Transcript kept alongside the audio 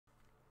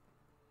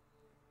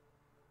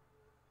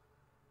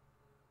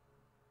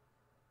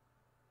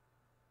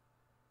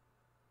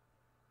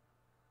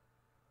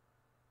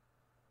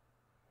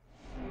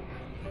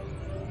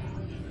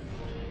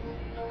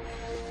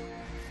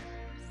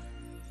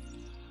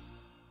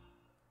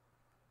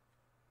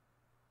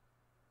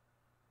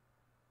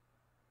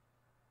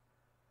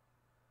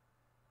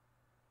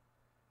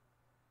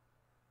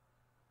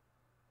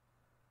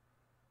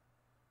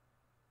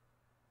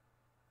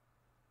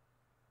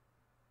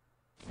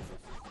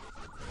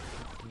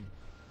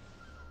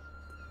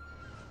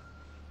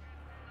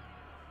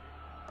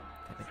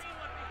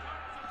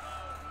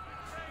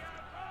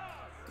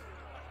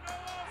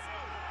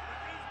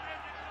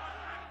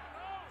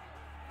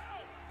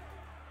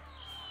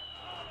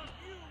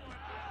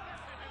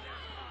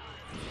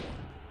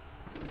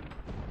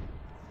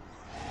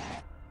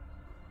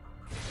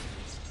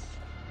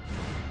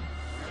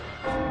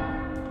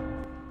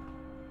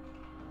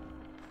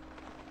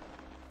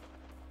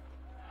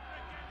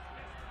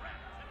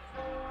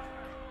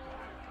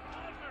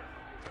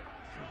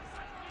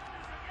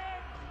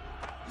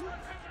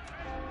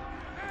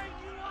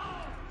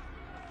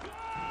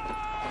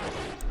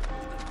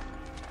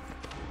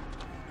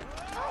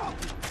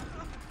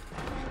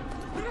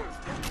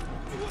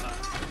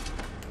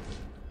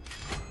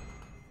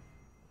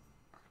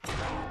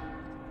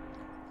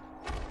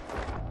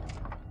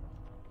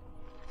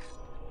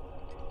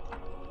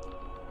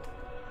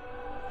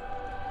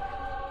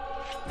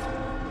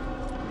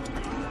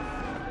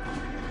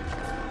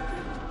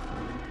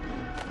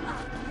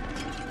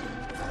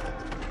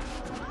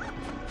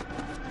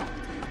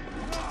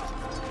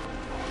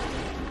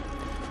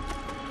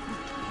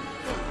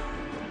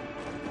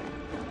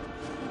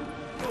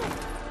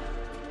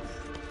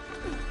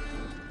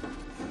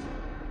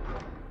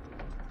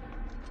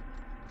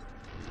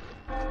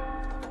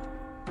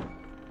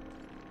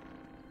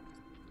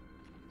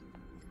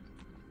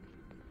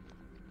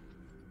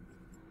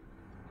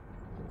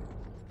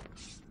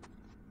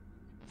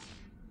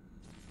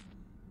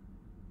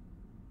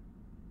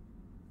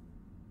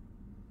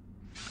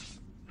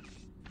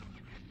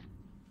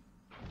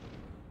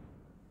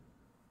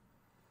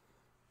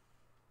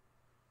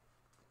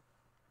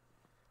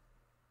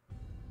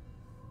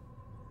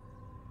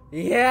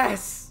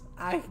Yes!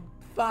 I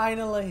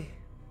finally...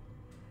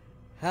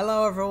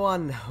 Hello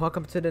everyone,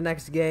 welcome to the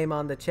next game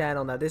on the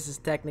channel. Now this is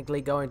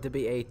technically going to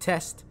be a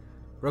test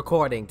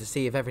recording to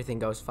see if everything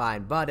goes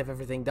fine. But if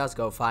everything does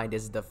go fine,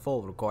 this is the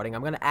full recording.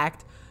 I'm gonna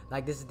act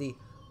like this is the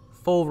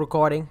full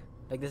recording.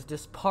 Like this is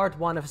just part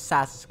 1 of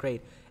Assassin's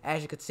Creed.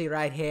 As you can see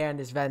right here on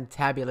this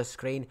fantabulous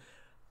screen,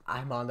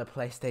 I'm on the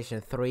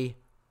PlayStation 3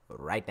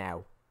 right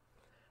now.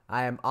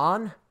 I am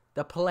on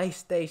the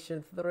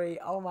PlayStation 3.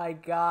 Oh my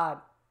god.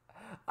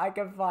 I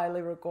can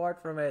finally record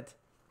from it.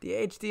 The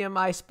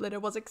HDMI splitter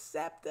was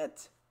accepted.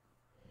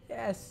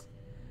 Yes.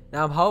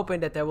 Now I'm hoping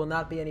that there will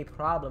not be any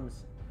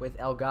problems with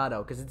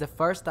Elgato, because it's the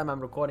first time I'm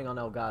recording on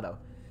Elgato.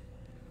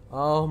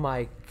 Oh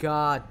my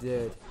god,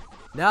 dude.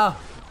 No,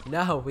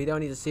 we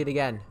don't need to see it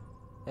again.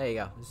 There you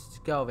go. Let's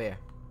go over here.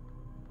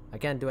 I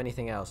can't do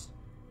anything else.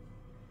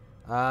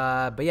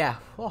 But yeah.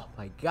 Oh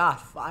my god,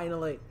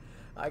 finally.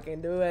 I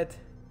can do it.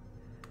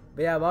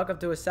 But yeah, welcome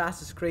to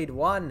Assassin's Creed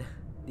 1.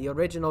 The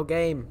original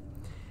game.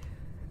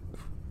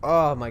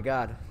 Oh my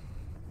god.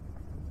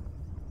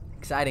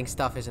 Exciting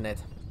stuff, isn't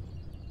it?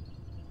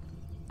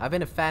 I've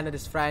been a fan of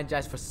this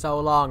franchise for so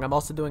long. I'm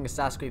also doing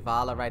Assassin's Creed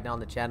Valhalla right now on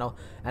the channel.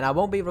 And I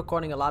won't be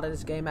recording a lot of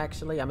this game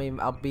actually. I mean,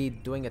 I'll be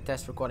doing a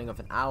test recording of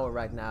an hour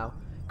right now.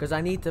 Because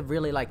I need to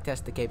really like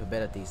test the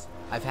capabilities.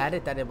 I've had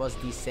it that it was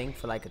desynced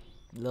for like a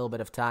little bit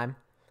of time.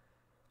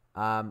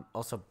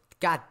 Also,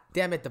 god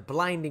damn it, the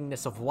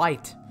blindingness of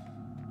white.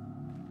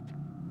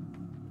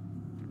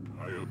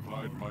 I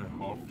applied my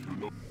heart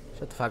to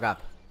Shut the fuck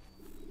up.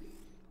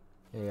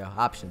 There you go,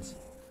 options.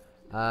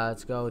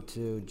 Let's go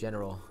to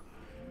general.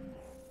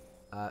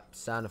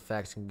 Sound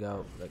effects can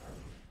go like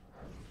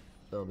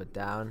a little bit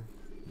down.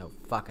 No,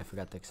 fuck, I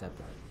forgot to accept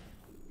it.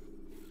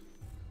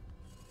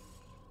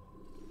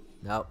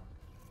 No.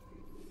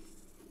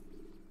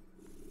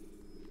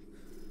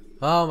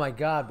 Oh my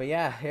god, but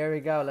yeah, here we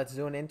go. Let's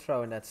do an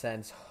intro in that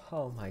sense.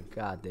 Oh my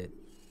god, dude.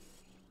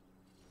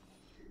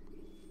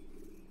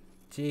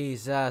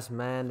 Jesus,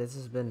 man, this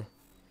has been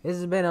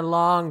a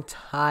long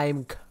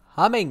time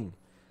coming.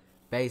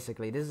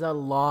 Basically, this is a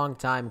long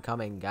time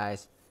coming,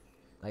 guys.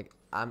 Like,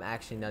 I'm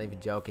actually not even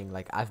joking.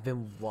 Like, I've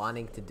been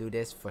wanting to do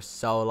this for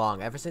so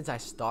long. Ever since I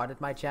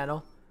started my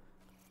channel.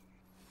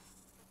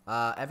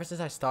 Ever since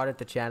I started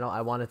the channel,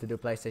 I wanted to do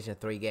PlayStation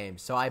 3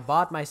 games. So I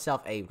bought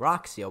myself a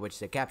Roxio, which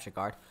is a capture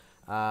card.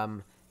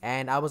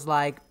 And I was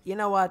like, you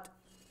know what?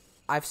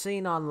 I've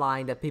seen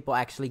online that people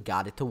actually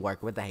got it to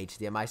work with the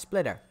HDMI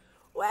splitter.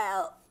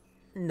 Well,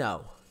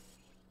 no.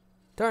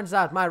 Turns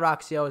out my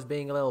Roxio is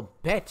being a little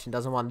bitch and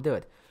doesn't want to do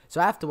it. So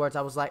afterwards,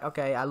 I was like,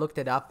 okay, I looked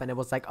it up and it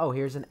was like, oh,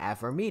 here's an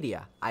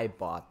Avermedia. I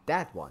bought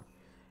that one.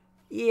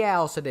 Yeah,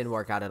 also didn't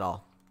work out at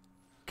all.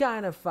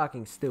 Kind of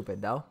fucking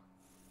stupid, though.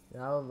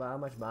 How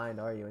much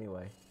behind are you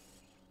anyway?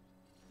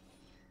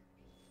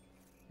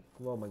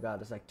 Oh my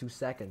god, that's like 2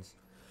 seconds.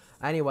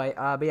 Anyway,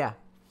 but yeah.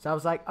 So I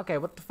was like, okay,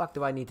 what the fuck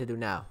do I need to do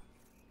now?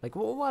 Like,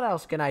 what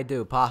else can I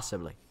do,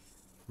 possibly?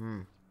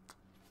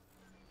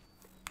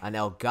 An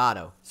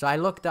Elgato. So I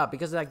looked up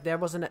because like there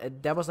was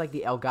like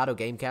the Elgato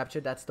game capture.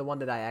 That's the one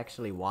that I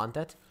actually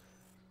wanted,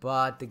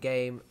 but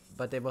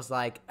it was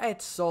like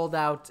it's sold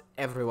out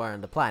everywhere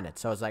on the planet.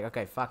 So I was like,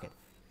 okay, fuck it.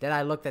 Then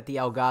I looked at the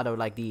Elgato,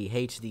 like the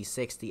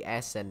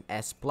HD60S and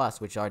S Plus,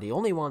 which are the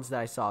only ones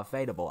that I saw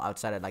available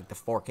outside of like the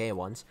 4K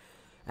ones,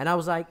 and I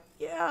was like,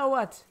 you know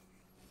what?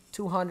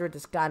 200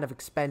 is kind of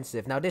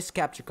expensive. Now this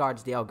capture card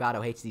is the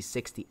Elgato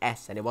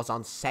HD60S, and it was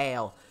on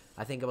sale.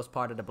 I think it was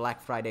part of the Black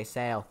Friday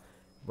sale,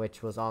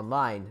 which was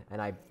online,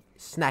 and I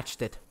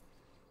snatched it.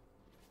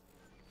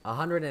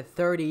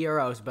 130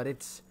 euros, but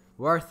it's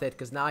worth it,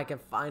 because now I can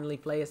finally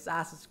play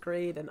Assassin's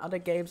Creed and other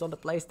games on the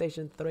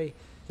PlayStation 3. So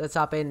let's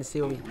hop in and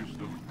see what we...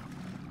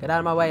 Get out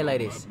of my way,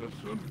 ladies.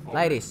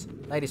 Ladies,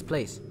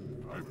 please.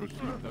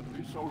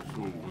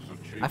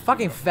 I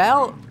fucking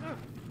fell!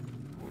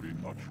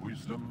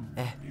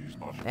 Get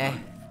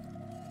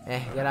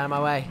out of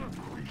my way.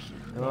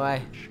 Out of my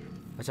way.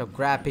 I shall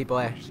grab people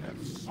here.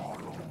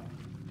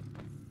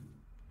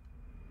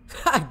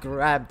 I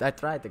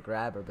tried to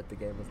grab her, but the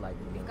game was like...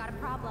 We've got a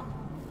problem.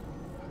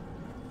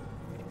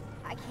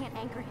 I can't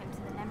anchor him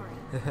to the memory.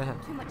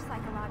 Too much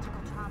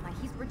psychological trauma.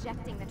 He's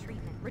rejecting the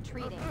treatment,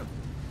 retreating.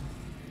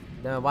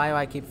 Then why do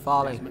I keep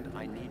falling? Desmond,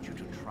 I need you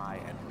to try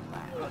and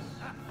relax.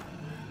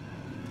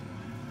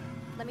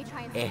 Let me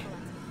try and stabilize him.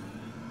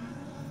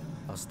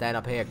 I'll stand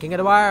up here. King of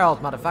the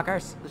world,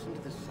 motherfuckers. Listen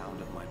to the sound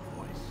of my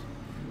voice.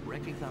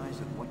 Recognize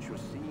that what you're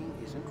seeing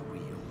isn't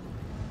real.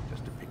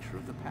 Just a picture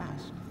of the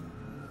past.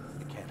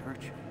 It can't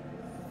hurt you.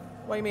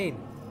 What do you mean?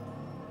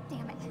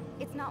 Damn it,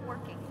 it's not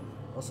working.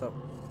 Also,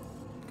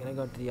 can I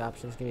go to the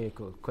options? Give me a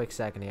quick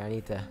second here. I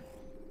need to... Are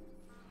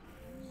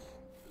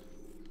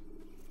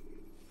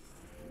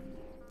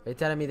you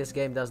telling me this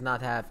game does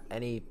not have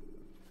any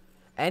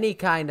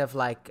kind of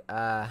like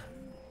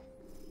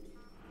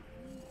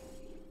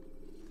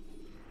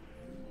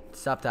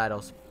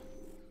subtitles?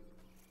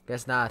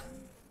 Guess not.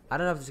 I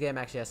don't know if this game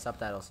actually has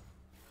subtitles.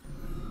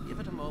 Give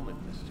it a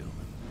moment, Miss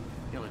Stillman.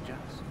 He'll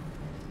adjust.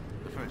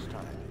 The first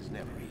time is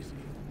never easy.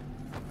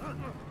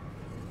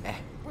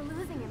 We're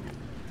losing him.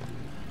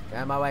 Get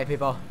out of my way,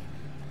 people.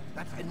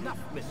 That's enough,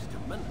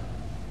 Mr. Mann.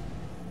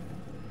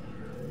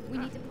 We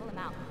need to pull him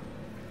out.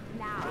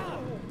 Now.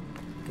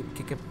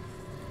 Kick him.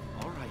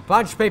 All right.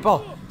 Punch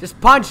people. Just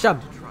punch them.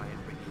 Try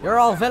and bring you You're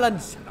all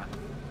villains.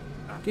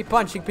 Keep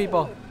punching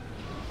people.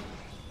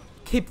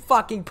 Keep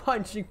fucking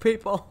punching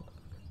people.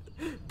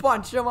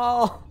 Punch them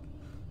all.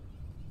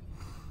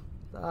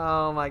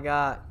 Oh my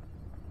god.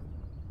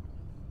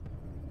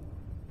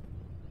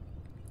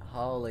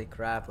 Holy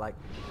crap, like,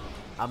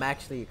 I'm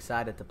actually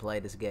excited to play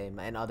this game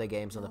and other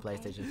games on the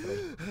PlayStation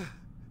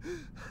 3.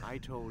 I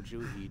told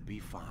you he'd be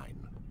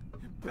fine.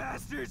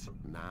 Bastards!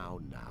 Now,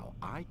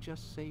 I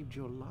just saved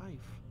your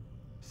life.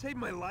 Saved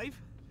my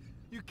life?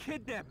 You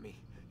kidnapped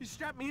me. You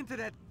strapped me into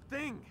that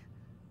thing.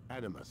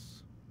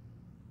 Animus.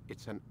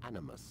 It's an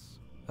animus.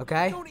 I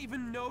Okay? don't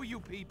even know you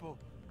people.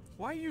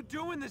 Why are you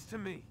doing this to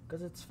me?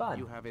 Because it's fun.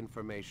 You have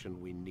information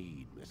we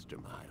need,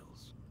 Mr.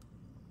 Miles.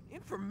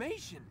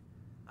 Information?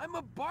 I'm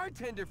a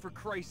bartender, for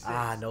Christ's sake.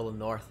 Ah, Nolan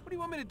North. What do you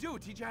want me to do?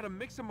 Teach you how to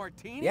mix a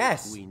martini?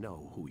 Yes! We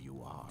know who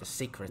you are. The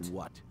secret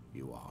What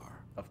you are.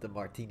 of the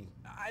martini.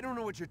 I don't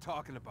know what you're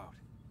talking about.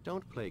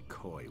 Don't play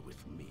coy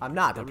with me. I'm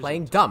not. There I'm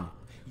playing isn't- dumb.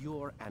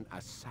 You're an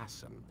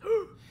assassin.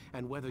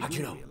 And whether How'd you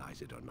you know?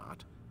 realize it or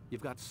not,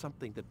 you've got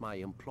something that my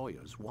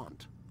employers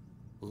want.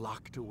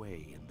 Locked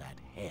away in that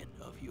head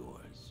of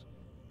yours.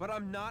 But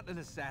I'm not an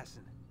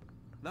assassin.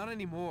 Not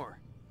anymore.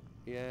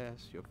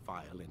 Yes, your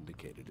file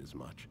indicated as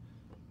much.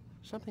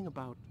 Something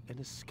about an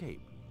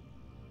escape.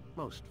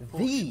 Most The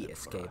fortunate for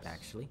escape, us.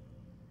 actually.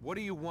 What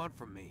do you want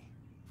from me?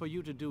 For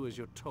you to do as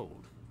you're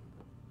told.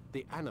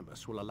 The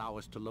Animus will allow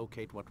us to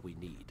locate what we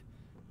need.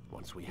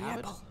 Once we have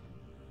it, Apple.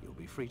 you'll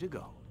be free to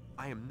go.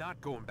 I am not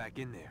going back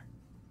in there.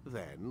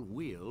 Then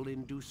we'll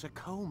induce a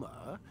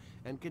coma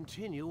and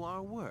continue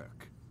our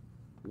work.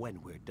 When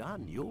we're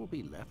done, you'll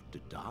be left to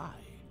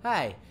die.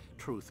 Hey,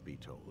 Truth be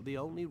told, the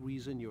only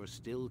reason you're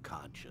still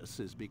conscious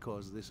is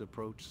because this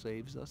approach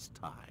saves us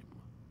time.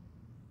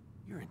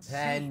 You're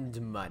insane.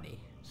 and money.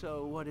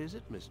 So what is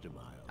it, Mr.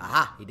 Miles?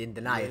 Aha, he didn't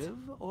deny it. Live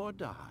or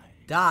die?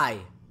 Die.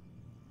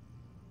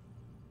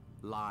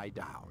 Lie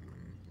down.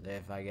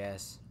 Live, I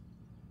guess.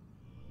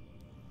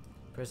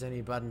 Press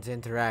any button to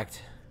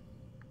interact.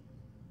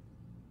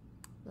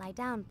 Lie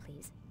down,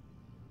 please.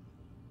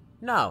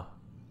 No.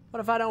 What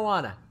if I don't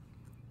wanna?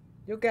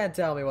 You can't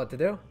tell me what to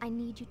do. I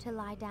need you to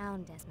lie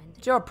down, Desmond.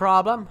 It's your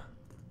problem.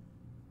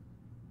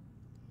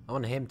 I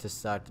want him to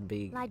start to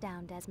be... Lie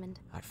down, Desmond.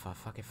 Alright,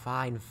 fucking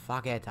fine.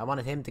 Fuck it. I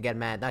wanted him to get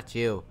mad, not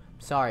you.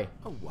 Sorry.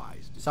 A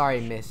wise decision.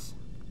 Sorry, miss.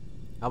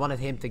 I wanted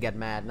him to get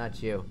mad,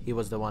 not you. He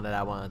was the one that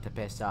I wanted to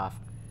piss off.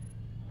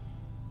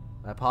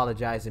 I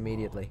apologize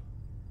immediately.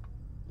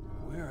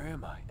 Where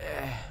am I?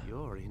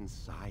 You're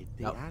inside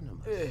the Nope.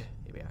 Animus. Here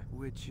we are.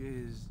 Which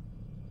is...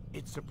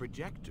 It's a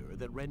projector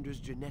that renders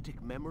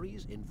genetic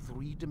memories in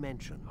 3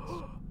 dimensions.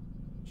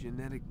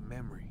 genetic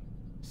memory.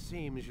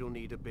 Seems you'll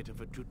need a bit of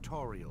a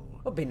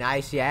tutorial. Would be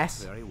nice,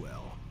 yes. Very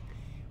well.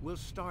 We'll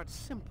start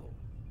simple.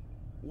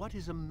 What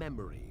is a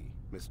memory,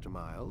 Mr.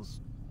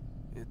 Miles?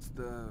 It's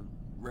the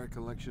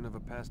recollection of a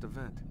past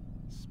event.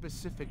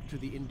 Specific to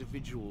the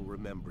individual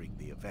remembering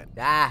the event.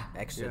 Ah,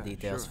 extra Yeah,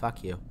 details. sure.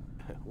 Fuck you.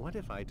 What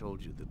if I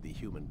told you that the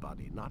human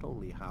body not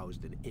only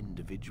housed an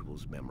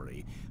individual's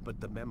memory, but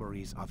the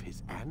memories of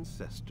his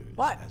ancestors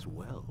What? as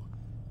well?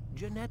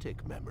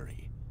 Genetic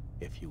memory,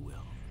 if you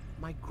will.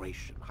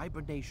 Migration,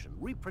 hibernation,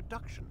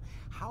 reproduction.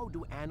 How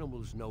do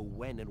animals know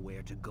when and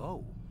where to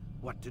go?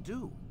 What to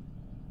do?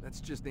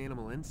 That's just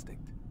animal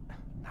instinct.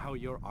 Now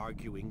you're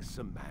arguing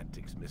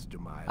semantics, Mr.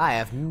 Miles. I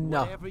have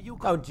no... Whatever you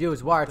Don't call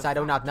use words the I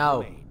do not fact know.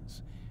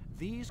 remains,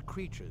 these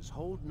creatures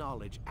hold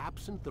knowledge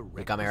absent the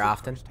You come here requisite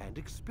often? first-hand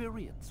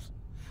experience.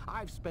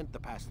 I've spent the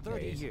past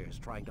 30 Jeez. years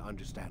trying to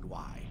understand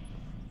why.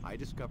 I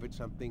discovered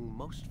something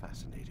most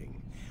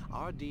fascinating.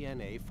 Our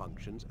DNA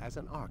functions as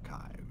an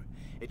archive.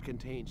 It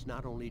contains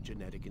not only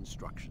genetic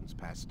instructions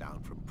passed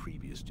down from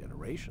previous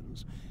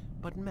generations,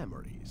 but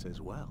memories as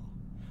well.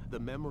 The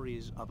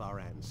memories of our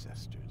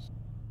ancestors.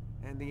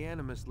 And the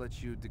Animus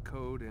lets you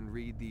decode and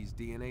read these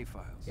DNA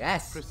files.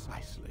 Yes.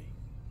 Precisely.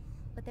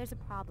 But there's a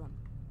problem.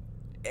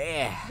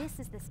 Yeah. This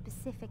is the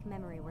specific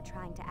memory we're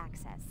trying to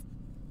access.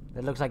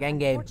 It looks like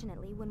Endgame.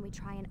 Unfortunately, when we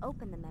try and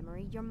open the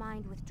memory, your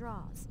mind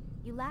withdraws.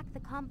 You lack the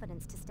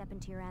confidence to step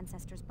into your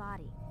ancestor's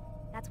body.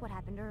 That's what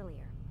happened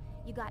earlier.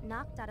 You got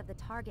knocked out of the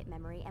target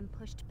memory and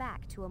pushed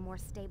back to a more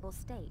stable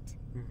state.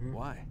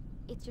 Why?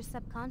 It's your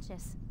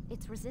subconscious.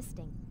 It's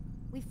resisting.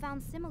 We've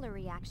found similar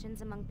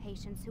reactions among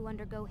patients who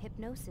undergo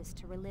hypnosis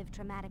to relive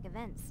traumatic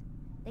events.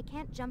 They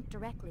can't jump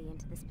directly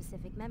into the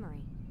specific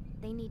memory.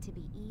 They need to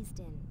be eased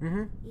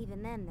in.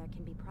 Even then, there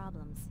can be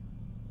problems.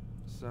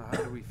 So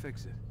how do we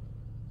fix it?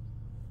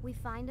 We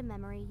find a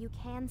memory you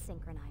can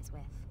synchronize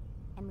with,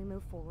 and we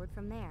move forward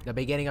from there. The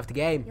beginning of the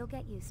game. You'll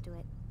get used to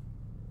it.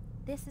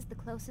 This is the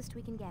closest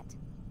we can get,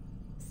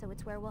 so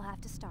it's where we'll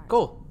have to start.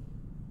 Cool.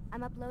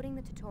 I'm uploading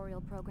the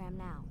tutorial program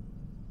now.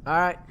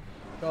 Alright.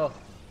 Cool.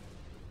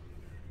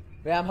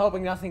 Yeah, I'm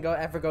hoping nothing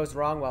ever goes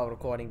wrong while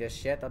recording this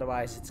shit.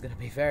 Otherwise, it's gonna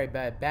be very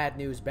bad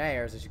news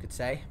bears, as you could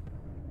say.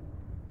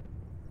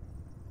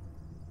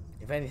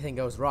 If anything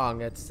goes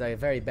wrong, it's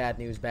very bad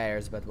news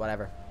bears, but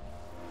whatever.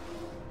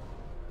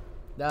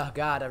 Oh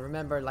god, I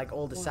remember like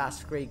old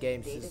Assassin's Creed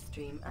games. Data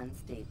stream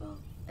unstable.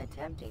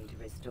 Attempting to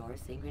restore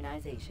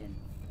synchronization.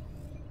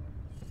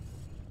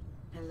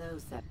 Hello,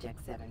 Subject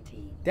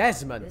 17.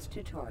 Desmond! This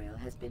tutorial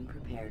has been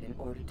prepared in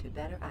order to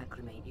better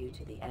acclimate you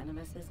to the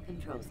Animus's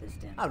control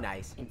system. Oh,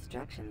 nice.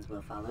 Instructions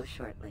will follow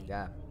shortly.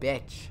 Yeah,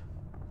 bitch.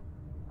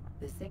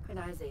 The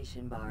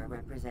synchronization bar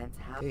represents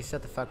how... Please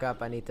shut the fuck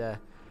up. I feel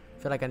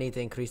like I need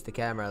to increase the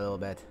camera a little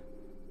bit.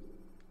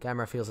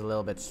 Camera feels a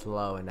little bit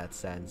slow in that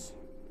sense.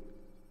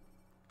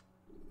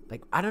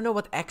 Like, I don't know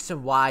what X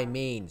and Y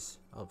means.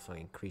 I'll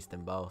fucking increase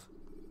them both.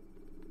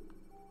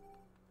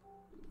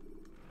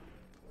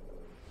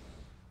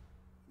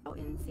 How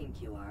in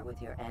sync you are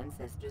with your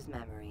ancestors'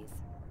 memories.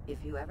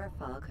 If you ever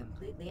fall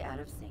completely out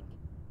of sync,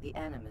 the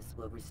Animus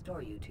will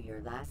restore you to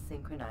your last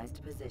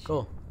synchronized position.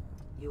 Cool.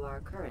 You are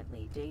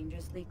currently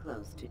dangerously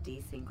close to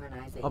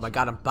desynchronization. Oh my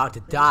god, I'm about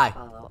to Please die.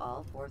 follow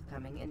all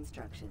forthcoming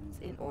instructions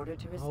in order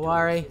to Don't restore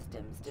worry.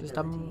 system stability. Just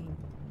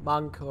a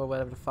monk or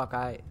whatever the fuck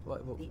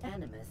what? The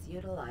Animus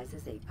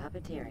utilizes a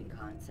puppeteering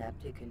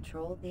concept to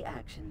control the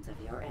actions of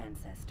your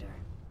ancestor.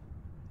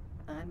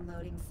 I'm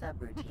loading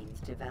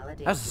subroutines to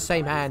validate That's the your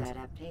same body's hand.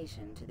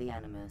 adaptation to the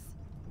Animus.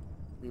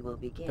 We will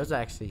begin Those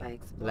are actually by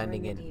exploring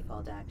blending the in.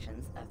 default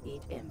actions of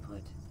each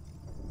input.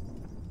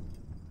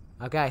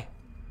 Okay.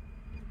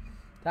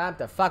 Time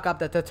to fuck up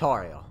the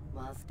tutorial.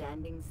 While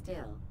standing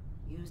still,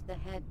 use the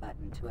head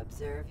button to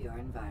observe your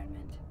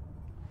environment.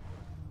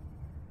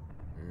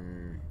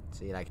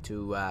 See, like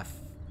two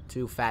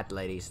fat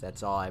ladies.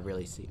 That's all I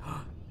really see.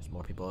 There's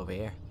more people over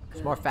here.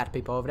 There's more fat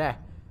people over there.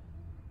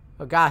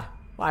 Oh god,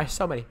 why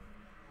so many? Now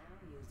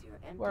use your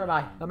empty Where am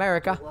I? hand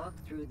America? to walk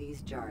through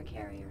these jar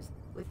carriers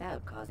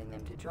without causing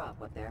them to drop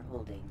what they're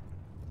holding.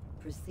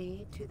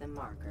 Proceed to the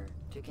marker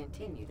to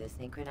continue the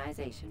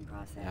synchronization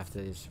process. I have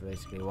to just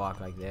basically walk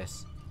like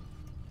this.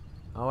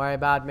 Don't worry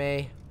about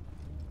me.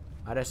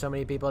 Why there's so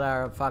many people that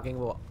are fucking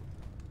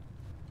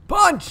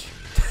punch!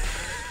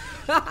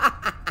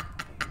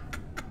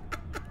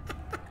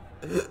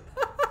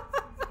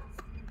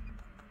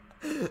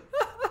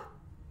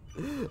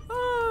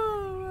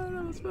 Oh man,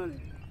 that was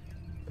funny.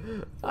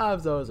 I'm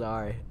so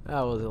sorry.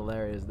 That was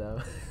hilarious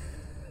though.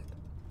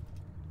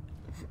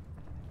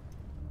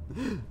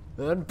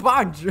 And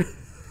punch!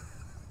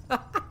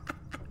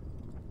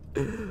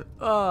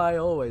 Oh, I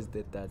always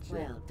did that shit.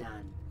 Well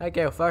done. Thank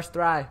you, first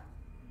try.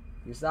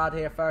 You saw it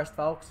here first,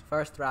 folks.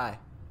 First try.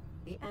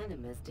 The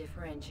Animus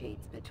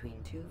differentiates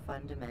between two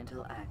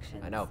fundamental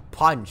actions. I know,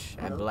 punch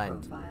and Low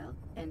blend. profile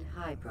and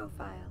high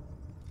profile.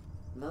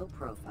 Low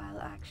profile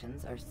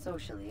actions are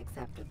socially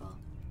acceptable.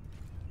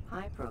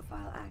 High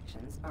profile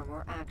actions are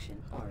more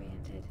action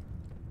oriented.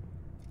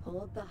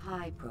 Hold the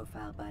high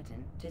profile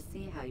button to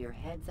see how your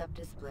heads-up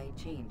display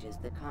changes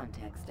the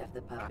context of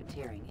the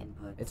puppeteering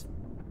inputs.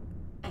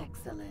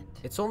 Excellent.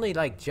 It's only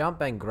like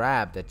jump and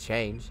grab that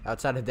change.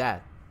 Outside of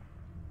that.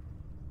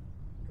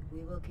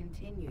 We will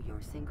continue your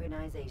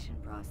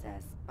synchronization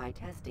process by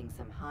testing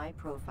some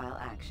high-profile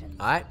actions.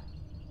 Alright.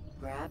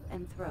 Grab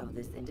and throw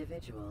this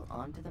individual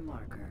onto the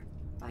marker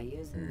by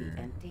using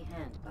the empty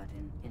hand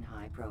button in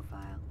high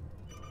profile.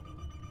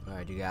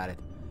 Alright, you got it.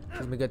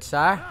 Excuse me, good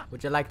sir.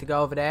 Would you like to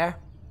go over there?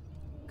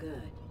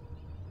 Good.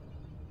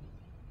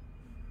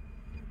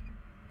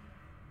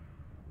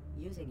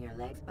 Using your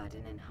legs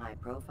button in high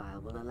profile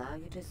will allow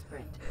you to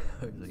sprint.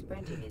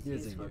 Sprinting is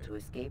useful to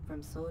escape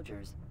from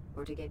soldiers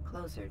or to get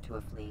closer to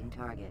a fleeing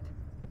target.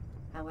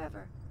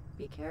 However,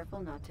 be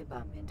careful not to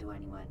bump into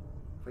anyone,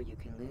 for you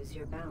can lose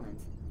your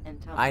balance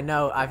and tumble. I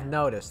know, to the I've ground.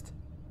 noticed.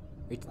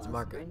 Reach this While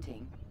marker.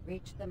 sprinting,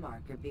 reach the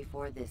marker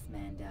before this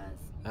man does.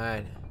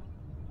 Alright.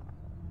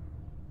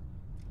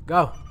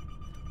 Go.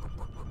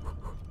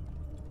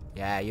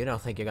 Yeah, you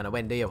don't think you're gonna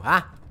win, do you?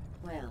 Huh?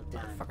 Well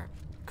done. Fucker.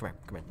 Come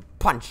here.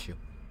 Punch you.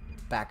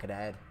 Back of the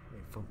head.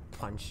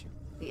 Punch you.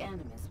 The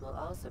Animus will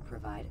also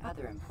provide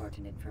other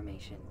important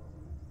information.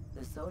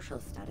 The social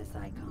status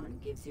icon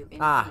gives you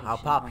information how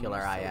popular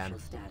on your I am. social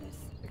status.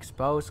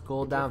 Expose, The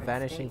cooldown, different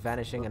vanishing, states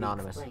vanishing, will be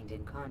anonymous. explained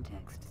in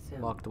context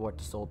soon. Walk toward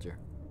the soldier.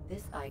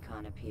 This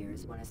icon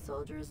appears when a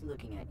soldier is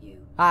looking at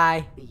you.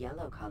 Hi. The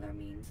yellow color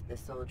means the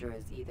soldier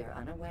is either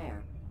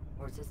unaware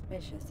or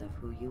suspicious of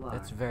who you are.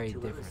 That's very to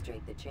different.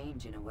 illustrate the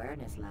change in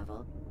awareness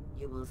level,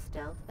 you will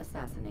stealth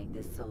assassinate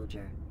this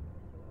soldier.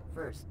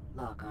 First,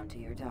 lock onto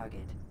your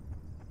target.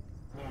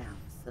 Now,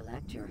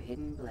 select your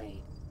hidden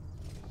blade.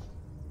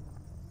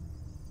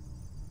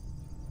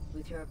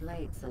 With your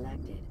blade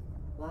selected,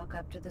 walk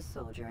up to the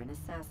soldier and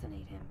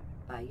assassinate him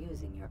by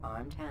using your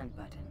armed hand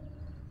button.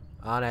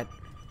 On it.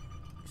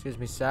 Excuse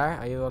me, sir.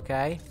 Are you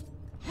okay?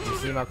 You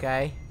seem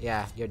okay?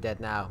 Yeah, you're dead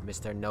now,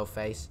 Mr. No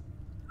Face.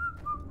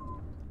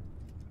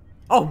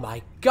 Oh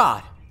my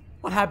god!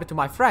 What happened to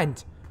my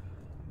friend?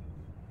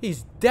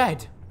 He's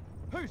dead.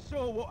 Who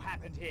saw what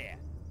happened here?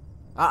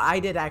 I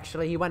did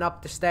actually. He went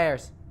up the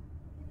stairs.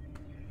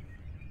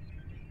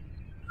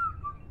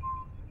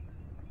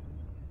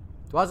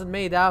 It wasn't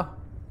me though.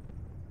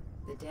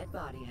 The dead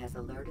body has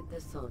alerted the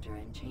soldier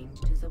and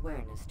changed his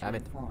awareness to Damn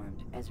it.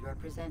 informed, as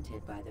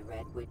represented by the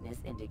red witness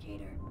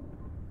indicator.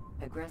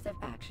 Aggressive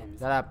actions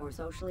Shut up. or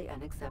socially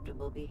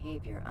unacceptable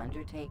behavior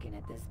undertaken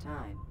at this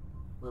time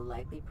will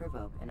likely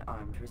provoke an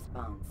armed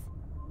response.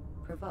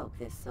 Provoke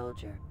this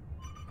soldier.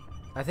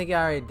 I think I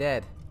already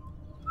did.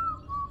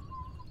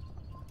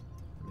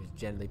 Let me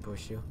gently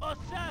push you.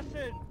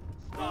 Assassin!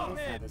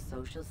 Notice how the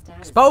social status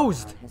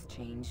Exposed! icon has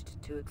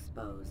changed to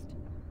exposed.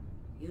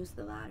 Use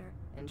the ladder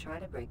and try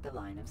to break the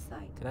line of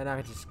sight. Can I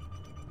not just...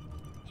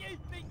 You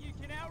think you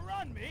can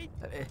outrun me?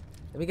 Let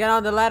me get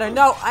on the ladder.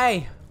 No,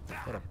 hey!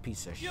 What a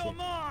piece of shit. You're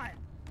mine!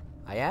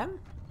 I am?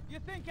 You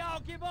think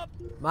I'll give up?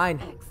 Mine.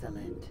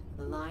 Excellent.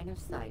 The line of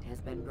sight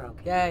has been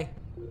broken. Yay.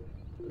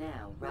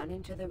 Now run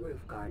into the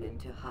roof garden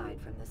to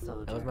hide from the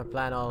soldier. That was my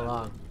plan all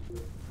along.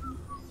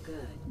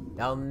 Good.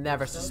 They'll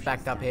never Social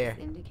suspect up status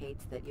here.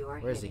 Indicates that you are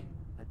Where is he? hidden,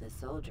 but the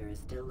soldier is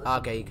still looking.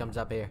 Okay, he for comes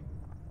you. up here.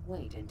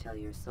 Wait until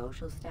your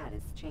social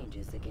status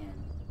changes again.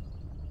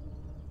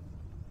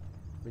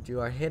 But you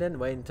are hidden.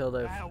 Wait until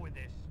the... Hell with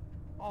this.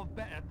 I've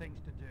better things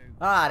to do.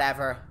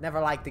 Whatever. Never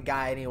liked the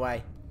guy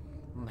anyway.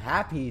 I'm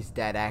happy he's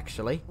dead,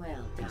 actually.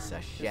 Well done. Piece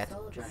of shit. The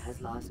soldier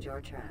has lost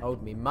your track.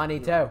 Owed me money,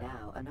 You too. are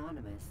now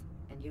anonymous,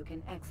 and you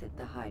can exit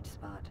the hide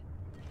spot.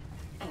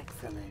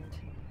 Excellent.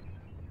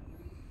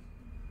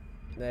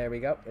 There we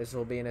go. This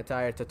will be an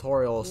entire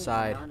tutorial Being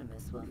side.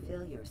 anonymous will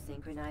fill your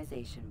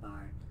synchronization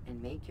bar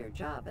and make your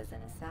job as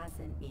an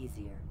assassin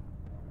easier.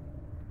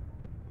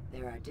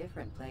 There are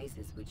different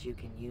places which you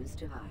can use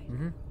to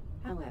hide.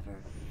 However,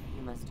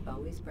 you must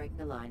always break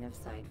the line of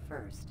sight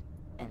first,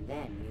 and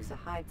then use a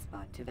hide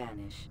spot to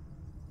vanish.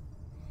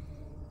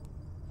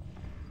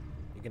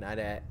 You can add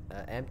an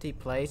empty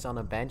place on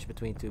a bench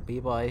between two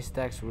people.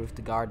 Haystacks, roof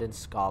the garden,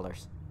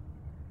 scholars.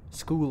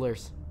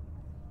 Schoolers.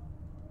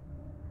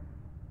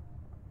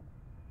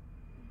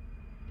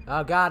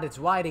 Oh god, it's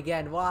white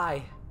again.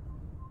 Why?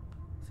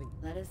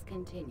 Let us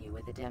continue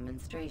with a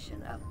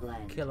demonstration of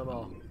blend. Kill them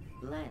all.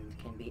 Blend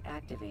can be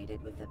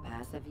activated with the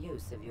passive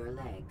use of your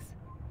legs.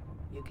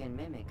 You can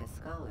mimic a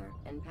scholar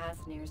and pass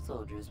near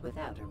soldiers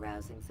without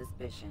arousing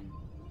suspicion.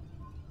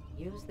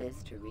 Use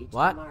this to reach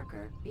What? the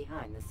marker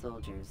behind the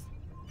soldiers.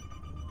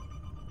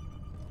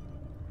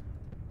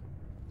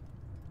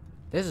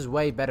 This is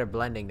way better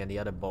blending than the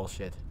other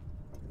bullshit.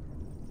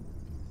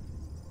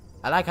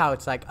 I like how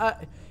it's like,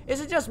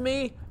 is it just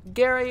me,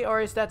 Gary,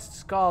 or is that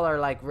scholar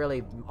like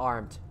really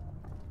armed?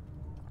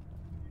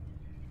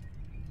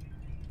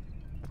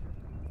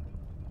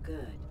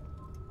 Good.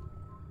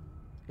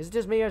 Is it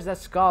just me, or is that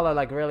scholar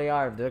like really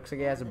armed? It looks like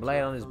he has a Now that blade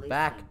you're on his fully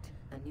back. synced,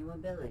 a new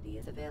ability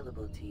is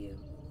available to you.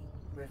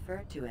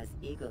 Referred to as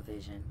Eagle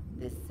Vision,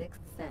 this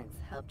sixth sense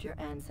helped your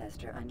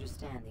ancestor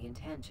understand the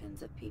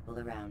intentions of people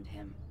around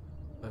him.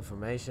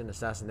 Information,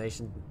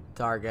 assassination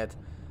target,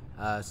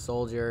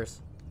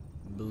 soldiers,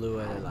 blue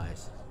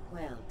allies.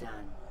 Well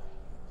done.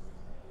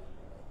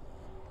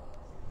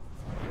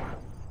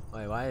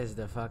 Wait, why is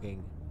the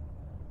fucking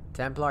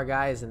Templar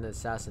guy is an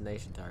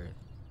assassination target?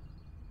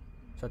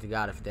 Swear to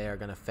God, if they are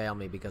gonna fail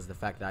me because of the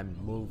fact that I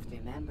moved.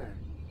 Remember,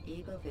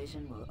 Eagle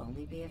Vision will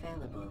only be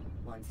available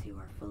once you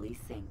are fully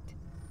synced.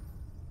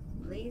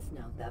 Please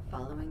note that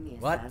following the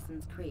What?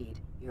 Assassin's Creed,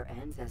 your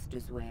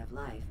ancestors' way of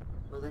life,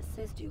 will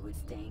assist you with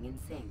staying in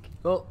sync.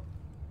 Cool.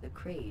 The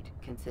Creed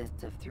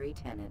consists of 3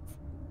 tenets.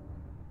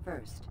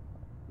 First,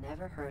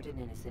 never hurt an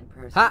innocent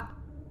person. Ha!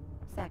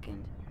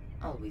 Second,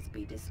 always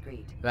be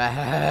discreet.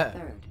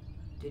 Third,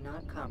 do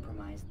not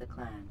compromise the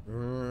clan.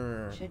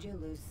 Should you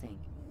lose sync,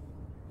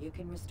 you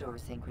can restore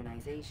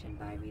synchronization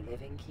by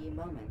reliving key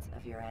moments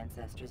of your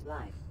ancestor's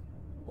life,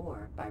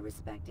 or by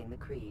respecting the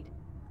Creed.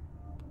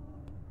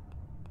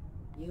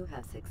 You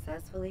have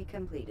successfully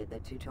completed the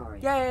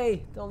tutorial.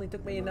 Yay! It only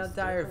took me an The most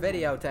entire super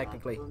video, level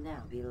technically. Will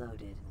now be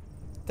loaded.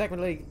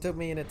 Technically, it took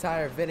me an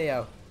entire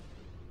video.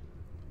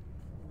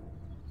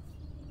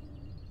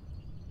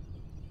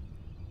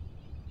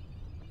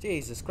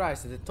 Jesus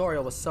Christ, the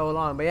tutorial was so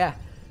long, but yeah.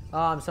 Oh,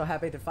 I'm so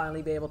happy to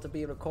finally be able to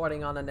be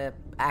recording on an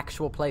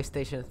actual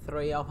PlayStation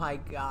 3. Oh my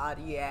god,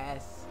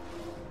 yes.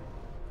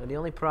 So the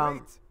only problem...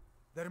 Wait!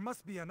 There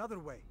must be another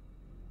way.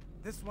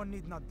 This one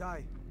need not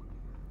die.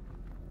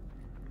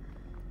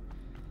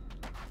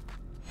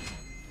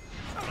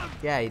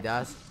 Yeah, he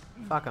does.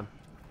 Fuck him.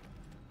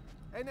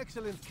 An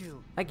excellent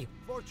kill. Thank you.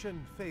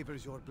 Fortune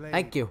favors your blade.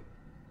 Thank you.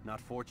 Not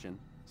fortune,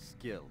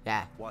 skill.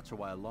 Yeah. Watch a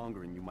while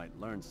longer and you might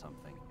learn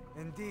something.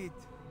 Indeed.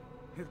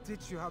 He'll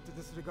teach you how to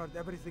disregard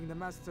everything the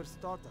Masters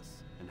taught us.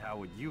 And how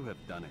would you have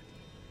done it?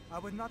 I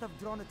would not have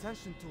drawn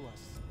attention to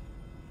us.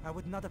 I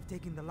would not have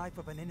taken the life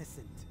of an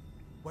innocent.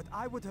 What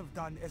I would have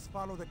done is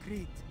follow the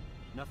Creed.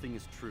 Nothing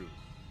is true.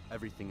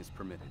 Everything is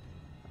permitted.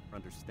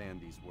 Understand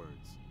these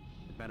words.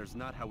 It matters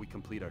not how we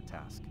complete our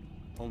task,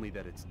 only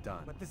that it's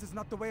done. But this is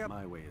not the way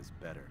My way is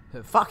better.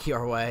 Fuck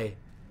your way.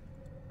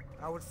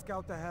 I will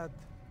scout ahead.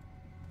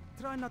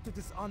 Try not to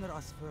dishonor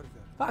us further.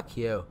 Fuck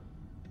you.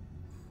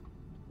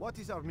 What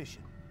is our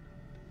mission?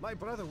 My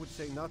brother would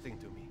say nothing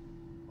to me.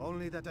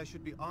 Only that I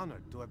should be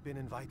honored to have been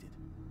invited.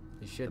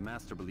 You should. The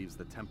Master believes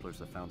the Templars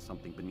have found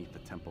something beneath the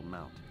Temple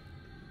Mount.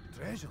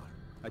 Treasure?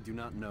 I do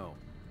not know.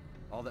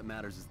 All that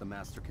matters is the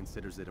Master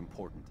considers it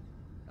important.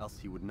 Else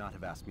he would not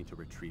have asked me to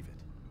retrieve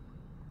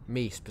it.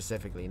 Me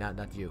specifically, not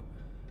you.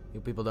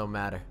 You people don't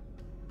matter.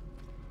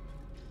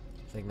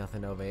 There's like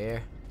nothing over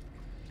here.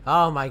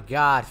 Oh my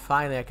god,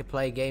 finally I could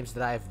play games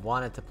that I've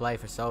wanted to play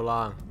for so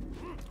long.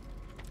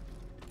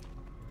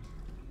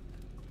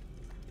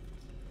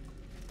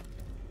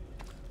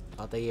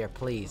 Altair,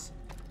 please.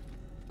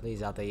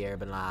 Please, Altair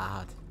bin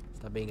Lahat.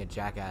 Stop being a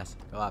jackass.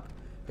 Go up.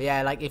 But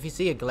yeah, like, if you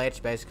see a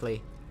glitch,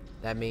 basically,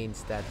 that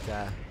means that,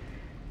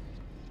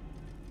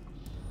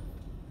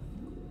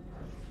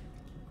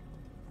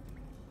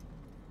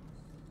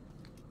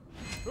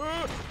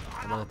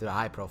 I'm gonna do the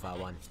high-profile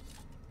one.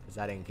 Because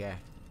I didn't care.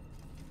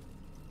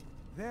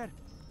 There.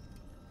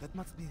 That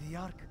must be the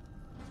Ark.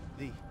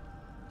 The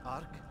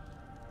Ark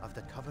of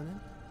the Covenant?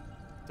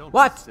 Don't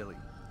What? be silly.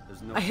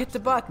 There's no I hit such the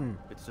thing. button.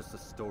 It's just a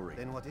story.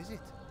 Then what is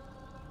it?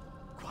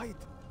 Quiet.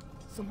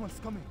 Someone's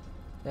coming.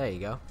 There you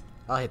go.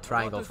 I'll hit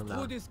triangle from now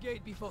through on. this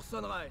gate before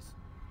sunrise.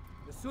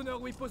 The sooner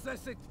we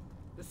possess it,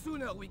 the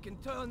sooner we can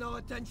turn our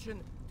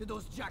attention to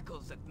those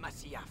jackals at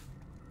Masyaf.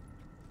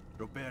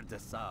 Robert de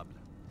Sable.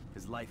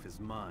 His life is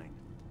mine.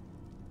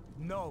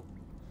 No.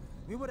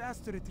 We were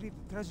asked to retrieve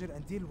the treasure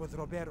and deal with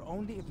Robert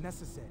only if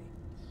necessary.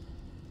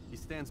 He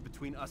stands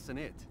between us and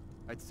it.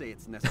 I'd say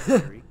it's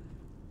necessary.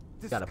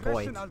 Got a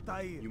point. Discretion,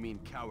 Altair. You mean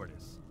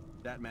cowardice.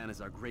 That man is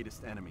our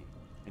greatest enemy.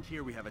 And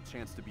here we have a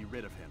chance to be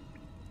rid of him.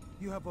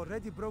 You have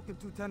already broken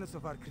 2 tenets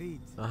of our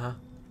creed. Uh-huh.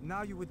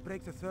 Now you would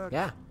break the 3rd.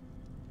 Yeah.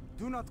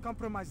 Do not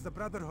compromise the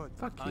Brotherhood.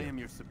 Fuck I you. am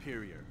your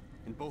superior,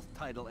 in both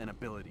title and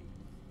ability.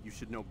 You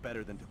should know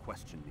better than to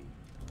question me.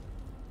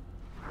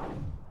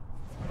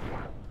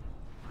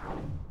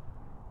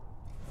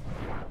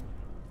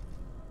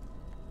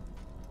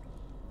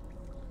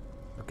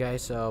 Okay,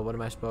 so what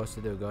am I supposed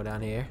to do? Go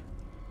down here?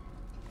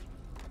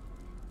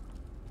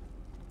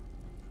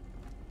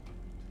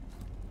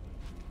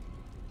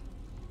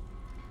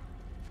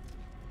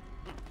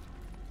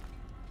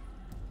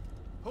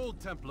 Hold,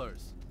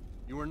 Templars!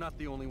 You are not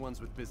the only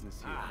ones with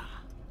business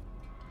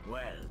here.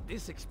 Well,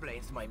 this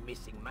explains my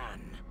missing man.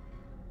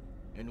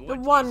 And The what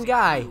one is it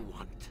guy. you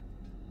want?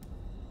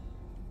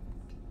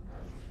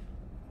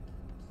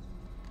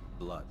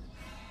 Blood.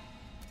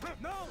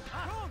 No!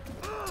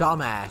 Don't!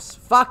 Dumbass.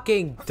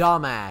 Fucking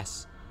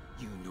dumbass.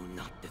 You know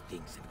not the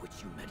things in which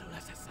you meddle,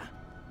 assassin.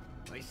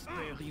 I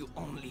spare you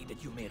only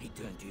that you may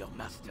return to your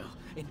master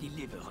and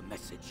deliver a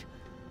message.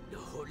 The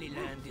Holy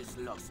Land is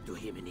lost to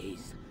him and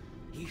his.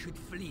 He should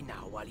flee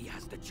now while he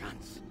has the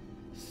chance.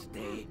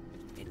 Stay,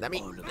 and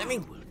all of you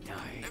will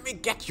die. Let me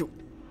get you.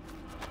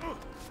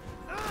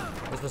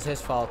 This was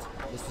his fault.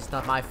 This was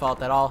not my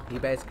fault at all. He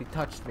basically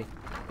touched me.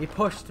 He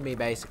pushed me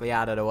basically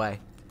out of the way.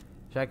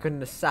 So I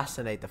couldn't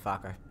assassinate the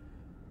fucker.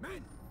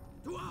 Men,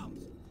 to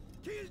arms!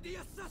 Kill the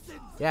assassins!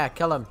 Yeah,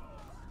 kill him.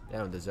 They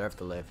don't deserve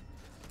to live.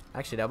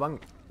 Actually, that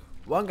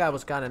one guy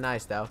was kind of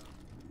nice though.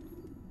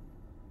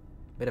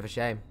 Bit of a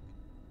shame.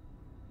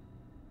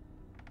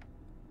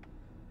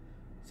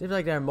 Seems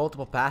like there are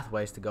multiple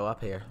pathways to go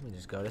up here. Let me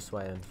just go this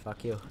way and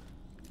fuck you.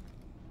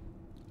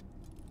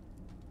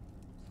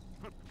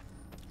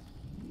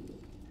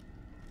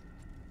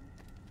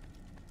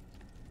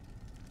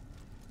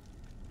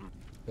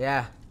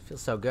 Yeah,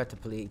 feels so good to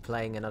be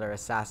playing another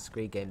Assassin's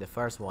Creed game, the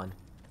first one.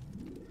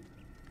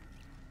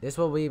 This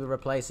will be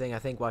replacing, I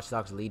think, Watch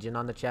Dogs Legion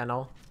on the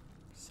channel.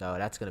 So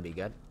that's gonna be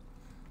good.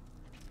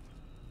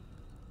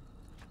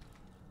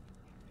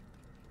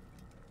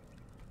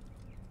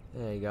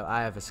 There you go,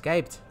 I have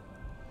escaped.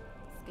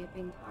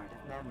 Skipping part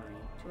of memory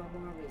to a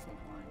more recent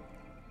one.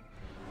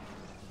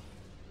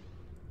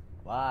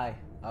 Why?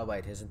 Oh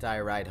wait, his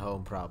entire ride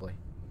home probably.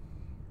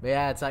 But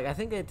yeah, it's like, I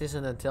think it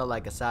isn't until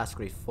like Assassin's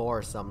Creed 4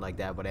 or something like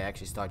that where they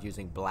actually start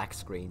using black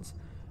screens.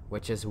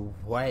 Which is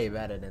way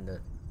better than the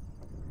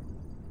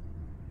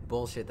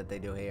bullshit that they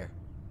do here.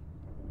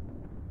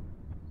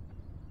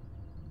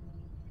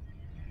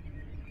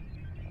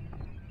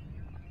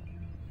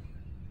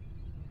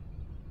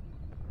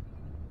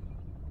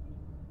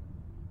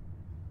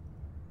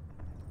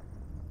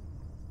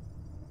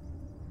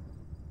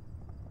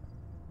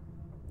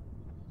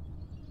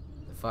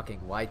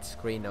 Fucking white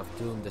screen of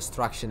doom,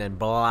 destruction, and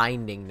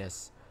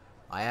blindingness.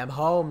 I am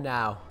home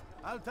now.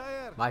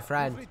 Altair, My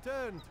friend. you've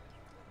returned.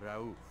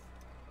 Raouf.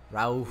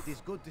 Raouf. It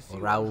is good to see Or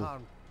you Raoul.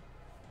 unharmed.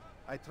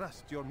 I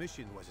trust your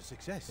mission was a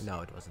success. No,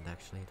 it wasn't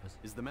actually. It was.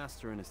 Is the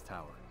Master in his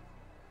tower?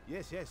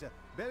 Yes, yes.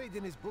 Buried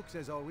in his books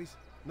as always.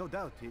 No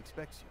doubt he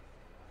expects you.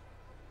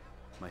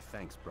 My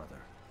thanks, brother.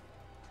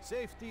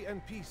 Safety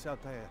and peace,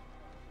 Altair.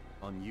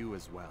 On you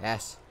as well.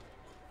 Yes.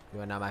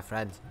 You are now my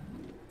friend.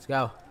 Let's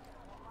go.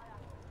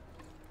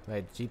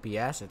 Wait,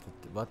 GPS?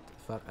 What the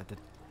fuck?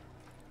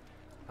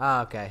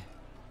 Oh, okay.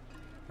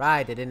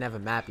 Right, they didn't have a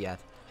map yet.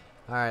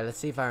 Alright, let's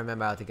see if I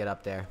remember how to get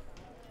up there.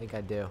 I think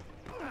I do.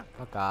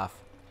 Fuck off.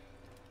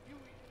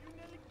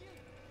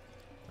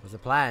 That was the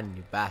plan,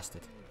 you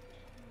bastard.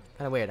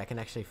 Kinda weird, I can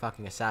actually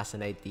fucking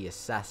assassinate the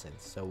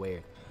assassins. So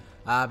weird.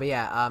 But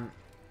yeah,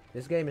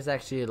 this game is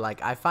actually,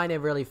 like, I find it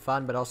really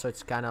fun, but also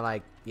it's kind of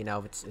like, you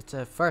know, it's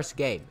a first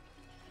game.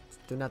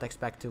 Do not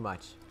expect too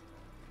much.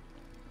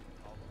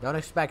 Don't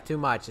expect too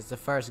much. It's the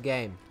first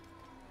game.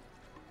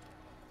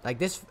 Like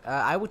this,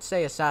 I would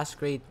say Assassin's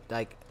Creed,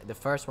 like, the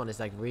first one is,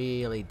 like,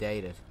 really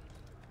dated.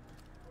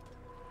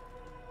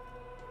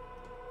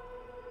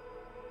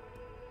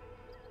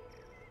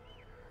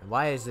 And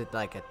why is it,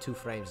 like, at 2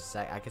 frames a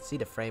sec? I could see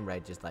the frame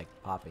rate just, like,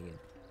 popping in.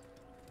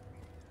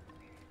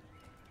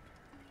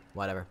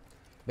 Whatever.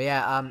 But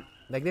yeah,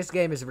 like, this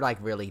game is, like,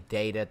 really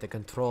dated. The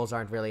controls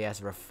aren't really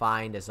as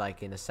refined as,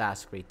 like, in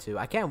Assassin's Creed 2.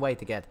 I can't wait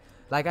to get...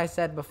 Like I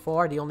said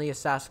before, the only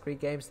Assassin's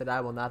Creed games that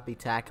I will not be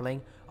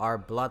tackling are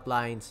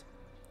Bloodlines,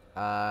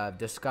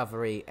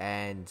 Discovery,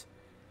 and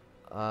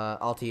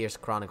Altair's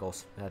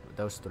Chronicles.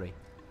 Those 3.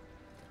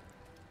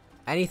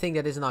 Anything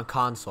that isn't on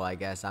console, I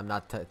guess, I'm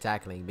not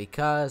tackling.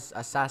 Because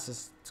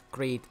Assassin's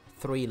Creed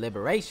 3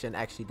 Liberation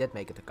actually did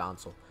make it to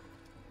console.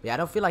 But yeah, I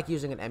don't feel like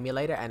using an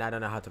emulator, and I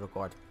don't know how to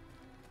record.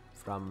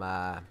 From,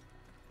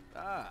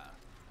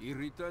 he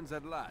returns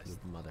at last. You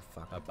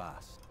motherfucker.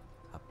 Abbas.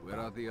 Where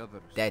are the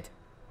others? Dead.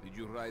 Did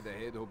you ride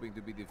ahead hoping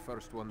to be the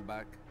first one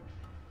back?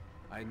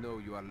 I know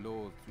you are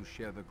loath to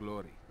share the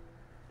glory.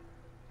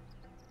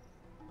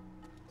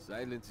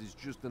 Silence is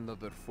just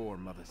another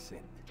form of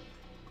assent.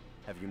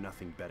 Have you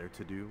nothing better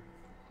to do?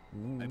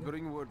 I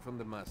bring word from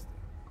the master.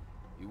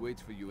 He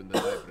waits for you in the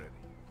library.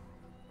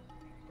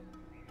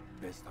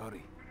 Best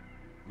hurry.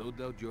 No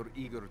doubt you're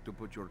eager to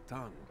put your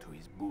tongue to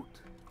his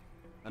boot.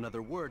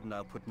 Another word and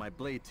I'll put my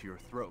blade to your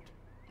throat.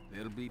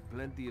 There'll be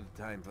plenty of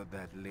time for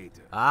that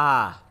later.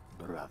 Ah.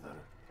 Brother.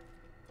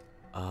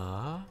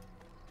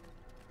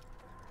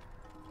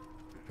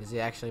 Is he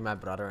actually my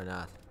brother or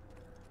not?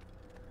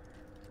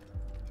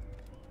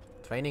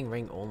 Training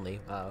ring only.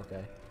 Oh,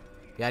 okay.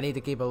 Yeah, I need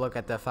to keep a look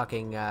at the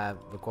fucking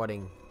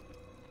recording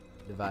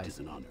device. It is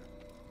an honor.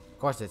 Of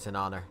course it's an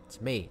honor. It's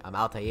me. I'm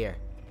Altair.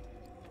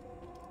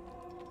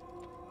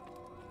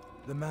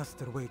 The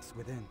master waits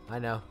within. I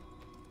know.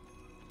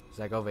 He's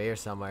like over here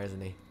somewhere,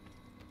 isn't he?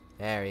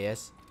 There he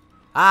is.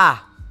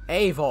 Ah!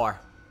 Eivor!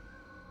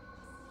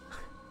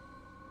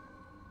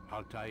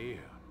 Altair,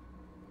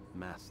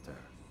 Master.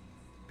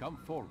 come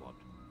forward.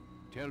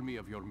 Tell me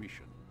of your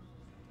mission.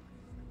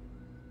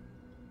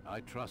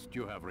 I trust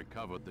you have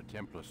recovered the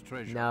Templar's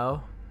treasure.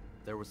 No.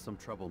 There was some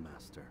trouble,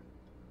 Master.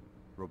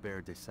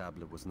 Robert de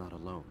Sable was not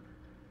alone.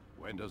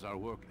 When does our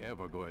work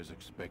ever go as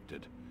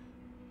expected?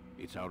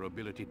 It's our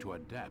ability to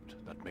adapt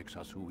that makes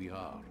us who we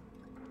are.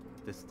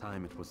 This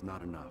time it was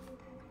not enough.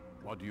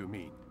 What do you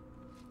mean?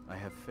 I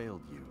have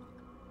failed you.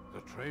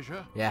 The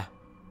treasure? Yeah.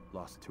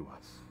 Lost to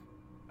us.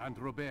 And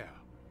Robert?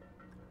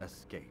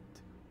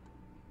 Escaped.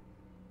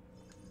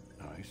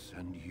 I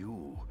send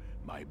you,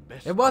 my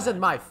best It wasn't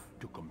man, my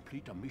to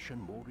complete a mission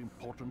more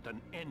important than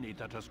any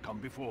that has come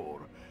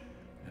before.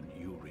 And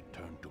you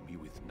return to me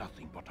with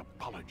nothing but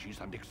apologies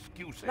and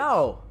excuses.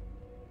 No!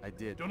 I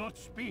did. Do not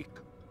speak.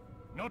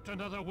 Not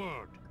another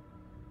word.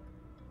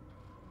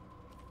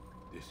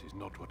 This is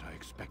not what I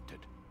expected.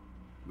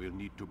 We'll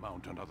need to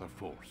mount another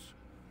force.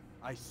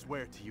 I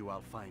swear to you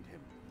I'll find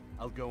him.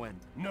 I'll go and...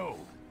 No!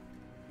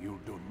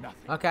 You'll do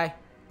nothing. Okay.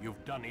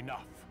 You've done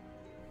enough.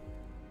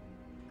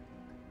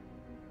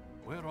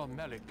 Where are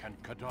Malik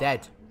and Kadar?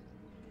 Dead.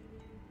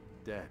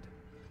 Dead.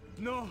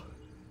 No.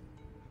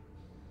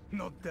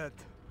 Not dead.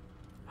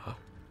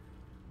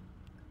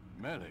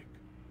 Malik?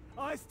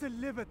 I still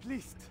live at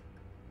least.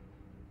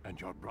 And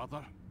your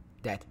brother?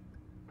 Dead.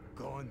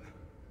 Gone.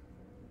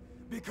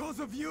 Because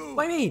of you!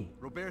 What do you mean?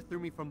 Robert threw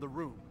me from the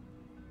room.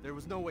 There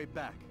was no way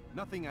back.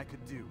 Nothing I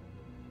could do.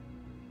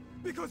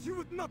 Because you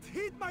would not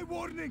heed my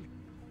warning!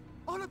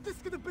 All of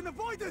this could have been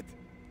avoided!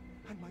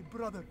 And my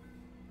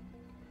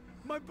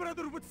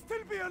brother would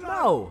still be alive!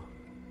 No!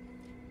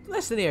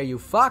 Listen here, you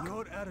fuck!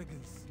 Your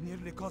arrogance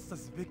nearly cost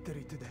us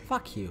victory today.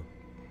 Fuck you.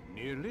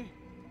 Nearly?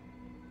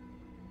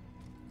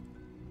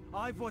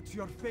 I've what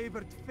your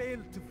favorite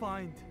failed to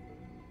find.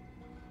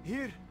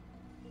 Here.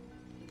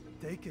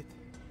 Take it.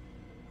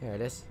 Here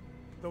it is.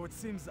 Though it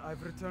seems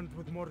I've returned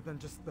with more than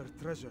just their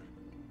treasure.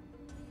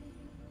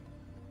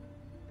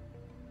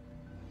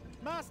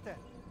 Master,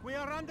 we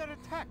are under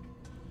attack.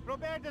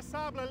 Robert de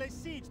Sable lays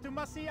siege to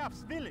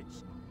Masyaf's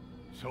village.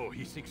 So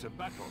he seeks a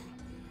battle.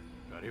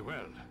 Very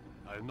well.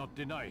 I'll not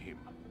deny him.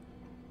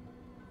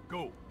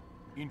 Go.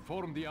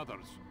 Inform the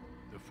others.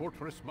 The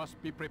fortress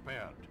must be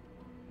prepared.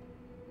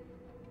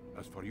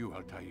 As for you,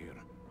 Altair,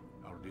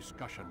 our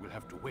discussion will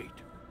have to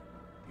wait.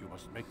 You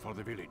must make for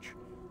the village.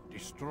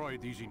 Destroy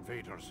these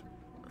invaders.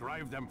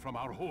 Drive them from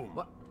our home.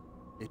 What?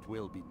 It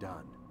will be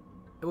done.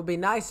 It would be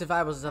nice if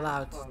I was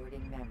allowed.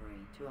 Forwarding memory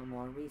to a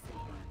more recent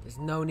one. There's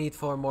no need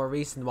for a more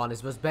recent one.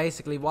 It was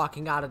basically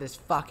walking out of this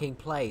fucking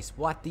place.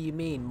 What do you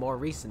mean, more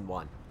recent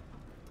one?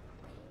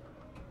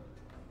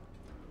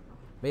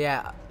 But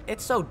yeah,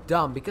 it's so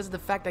dumb because of the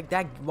fact that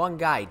that one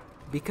guy,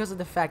 because of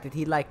the fact that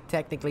he like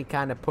technically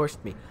kind of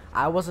pushed me,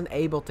 I wasn't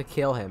able to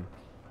kill him.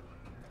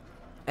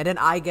 And then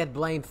I get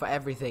blamed for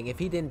everything. If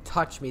he didn't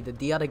touch me,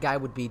 the other guy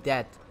would be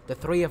dead. the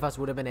three of us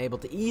would have been able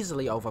to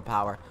easily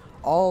overpower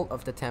all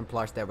of the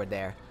Templars that were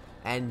there.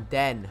 And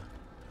then...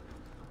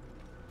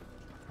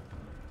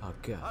 Oh,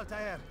 God.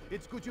 Altair,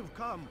 it's good you've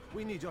come.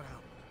 We need your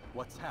help.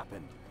 What's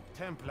happened?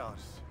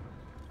 Templars.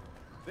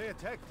 They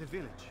attacked the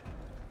village.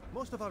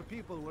 Most of our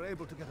people were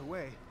able to get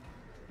away.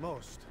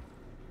 Most,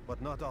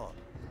 but not all.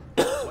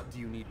 What do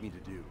you need me to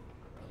do?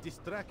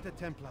 Distract the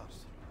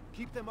Templars.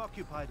 Keep them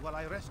occupied while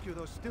I rescue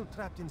those still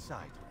trapped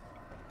inside.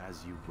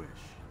 As you wish.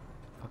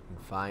 Fucking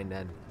fine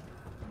then.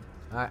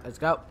 Alright, let's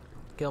go.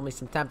 Kill me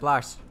some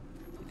Templars.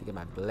 Need to get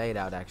my blade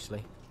out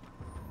actually.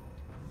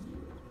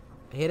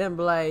 Hidden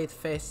blade,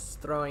 fists,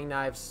 throwing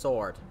knives,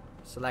 sword.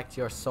 Select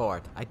your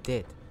sword. I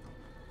did.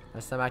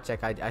 Last time I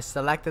checked, I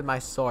selected my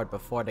sword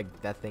before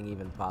that thing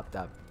even popped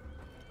up.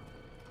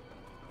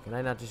 Can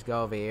I not just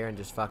go over here and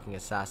just fucking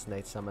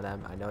assassinate some of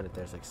them? I know that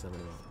there's like so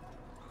many.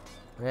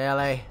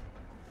 Really?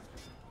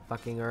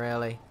 Fucking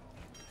really?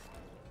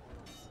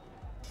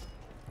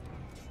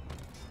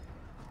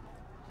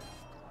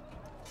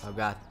 Oh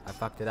god, I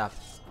fucked it up.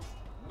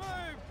 Move,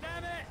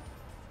 damn it!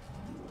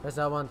 Press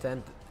L1 to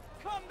enter.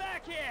 Come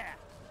back here!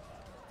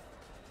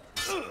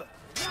 Out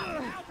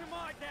of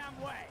my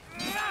damn way!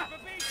 Never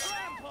be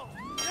trampled!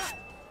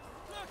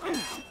 Look out!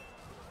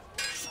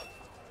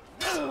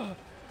 Move,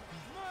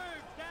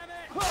 damn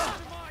it! Out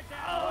of my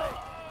damn way!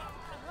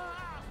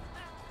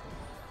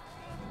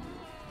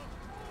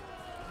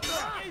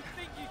 You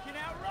think you can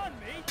outrun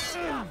me?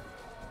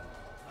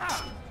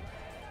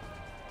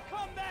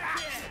 Come back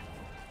here!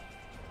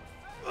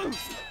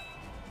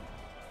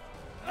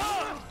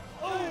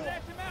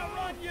 Let him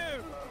outrun you!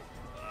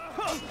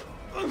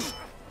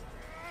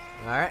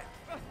 Alright.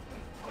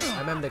 I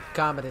remember the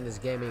combat in this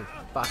game being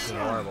fucking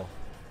horrible.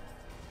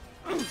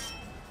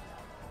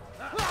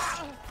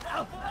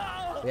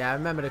 Yeah, I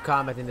remember the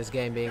combat in this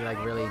game being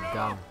like really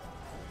dumb.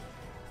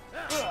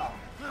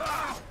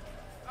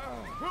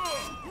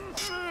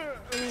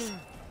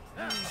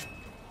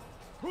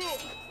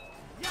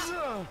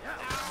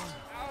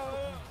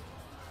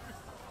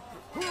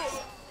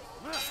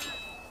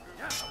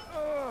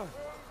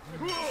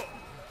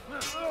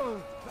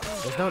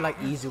 There's no like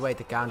easy way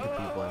to counter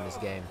people in this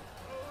game.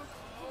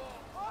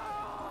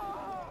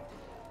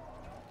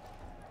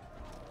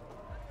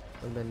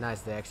 It would have been nice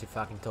if they actually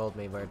fucking told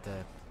me where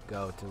to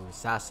go to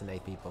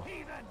assassinate people.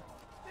 Heathen!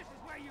 This is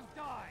where you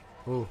die!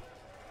 Who?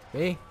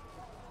 Me?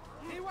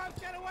 You won't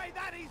get away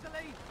that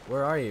easily!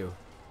 Where are you?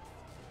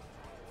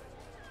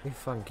 You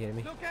fucking kidding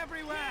me? Look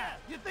everywhere!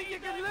 You think you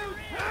can lose?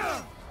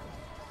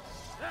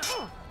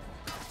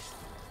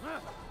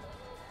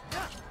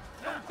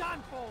 You're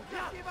done for!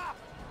 Just give up!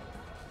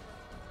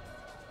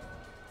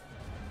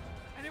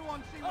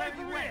 Anyone see where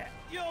he went?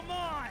 You're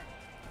mine!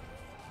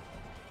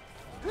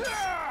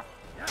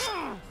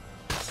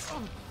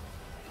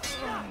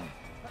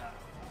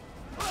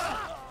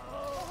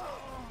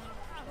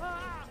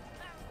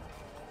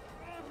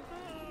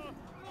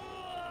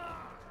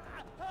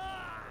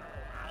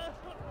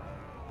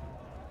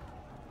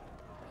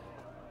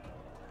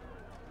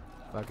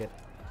 Fuck it.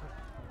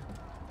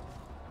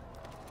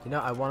 You know,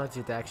 I wanted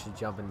you to actually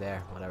jump in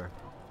there. Whatever.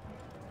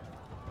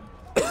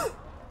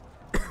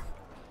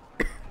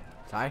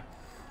 Sorry?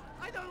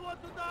 I don't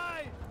want to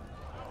die!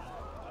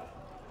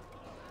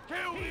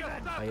 Kill me!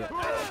 Are you-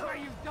 That's where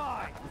you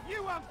die!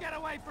 You won't get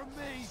away from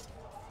me!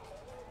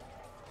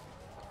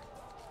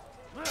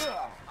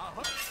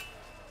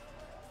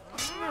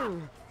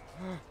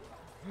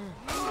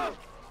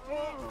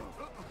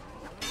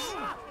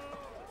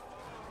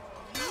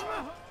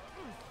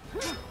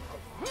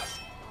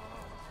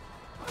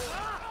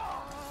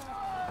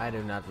 I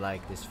do not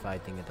like this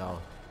fighting at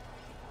all.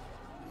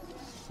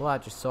 Pull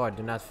out your sword,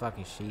 do not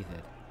fucking sheath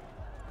it.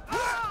 I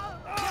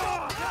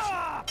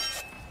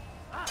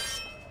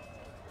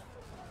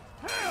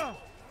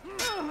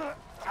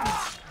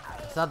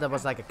thought that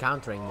was like a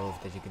countering move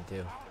that you could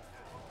do.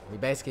 I mean,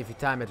 basically, if you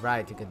time it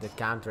right, you could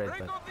counter it,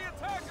 but...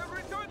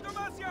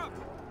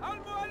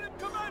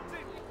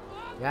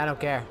 Yeah, I don't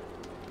care.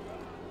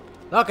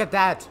 Look at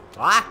that!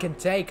 Oh, I can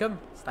take them!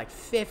 It's like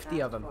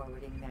 50 of them.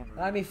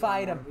 Let me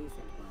fight them.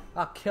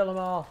 I'll kill them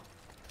all.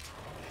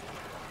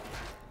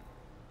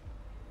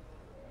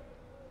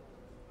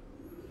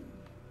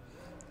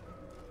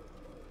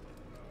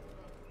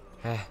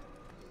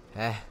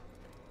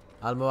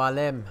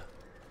 Al-Mualim.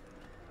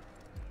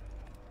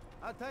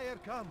 Altair,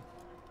 come.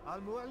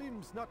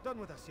 Al-Mualim's not done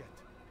with us yet.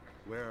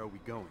 Where are we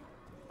going?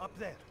 Up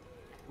there.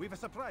 We've a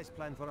surprise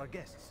plan for our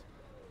guests.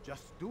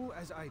 Just do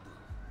as I do.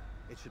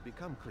 It should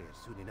become clear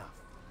soon enough.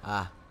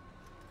 Ah.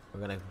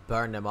 We're gonna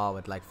burn them all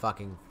with like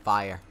fucking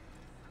fire.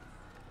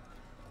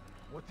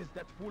 What is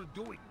that fool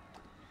doing?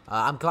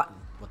 I'm glad.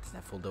 What is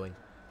that fool doing?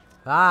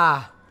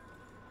 Ah!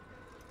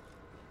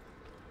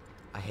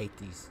 I hate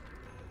these.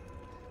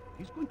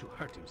 He's going to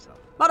hurt himself.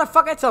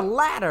 Motherfucker, it's a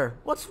ladder!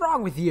 What's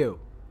wrong with you?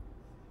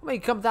 I'm gonna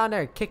come down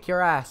there and kick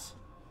your ass.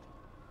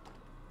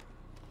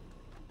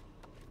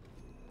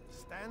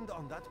 Stand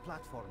on that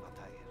platform,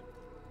 Altair.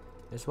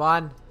 This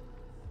one.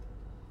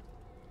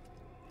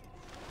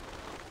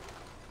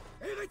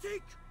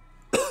 Heretic!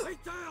 I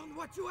return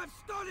what you have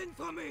stolen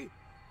from me!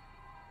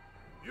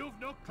 You've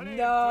no claim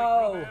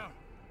No. to it, Robert.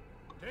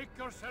 Take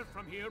yourself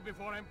from here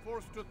before I'm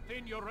forced to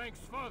thin your ranks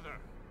further.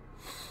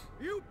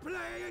 You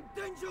play a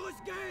dangerous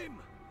game!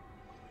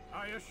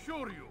 I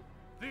assure you,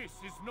 this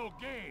is no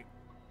game.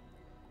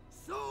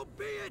 So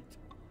be it!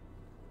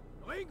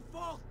 Bring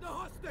forth the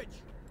hostage!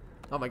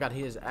 Oh my god,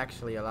 he is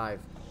actually alive.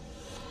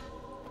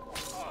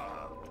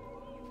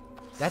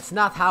 That's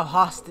not how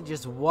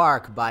hostages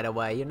work, by the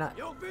way. You're not...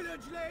 Your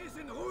village lays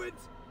in ruins,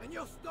 and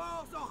your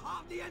stores are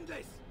hardly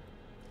endless.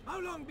 How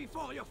long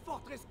before your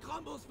fortress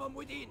crumbles from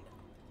within?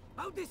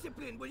 How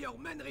disciplined will your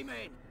men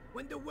remain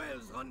when the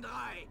wells run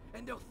dry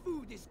and their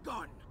food is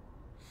gone?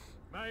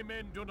 My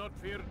men do not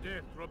fear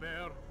death,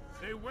 Robert.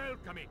 They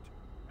welcome it,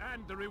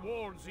 and the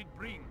rewards it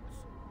brings.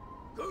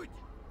 Good.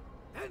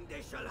 Then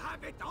they shall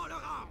have it all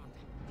around.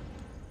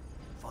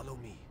 Follow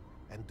me,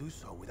 and do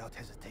so without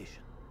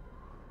hesitation.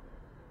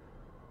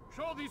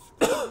 Show this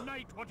fool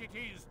knight what it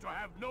is to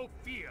have no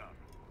fear.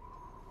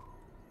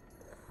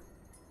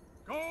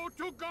 Go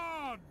to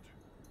God!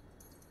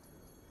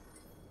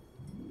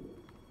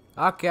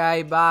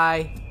 Okay,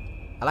 bye.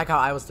 I like how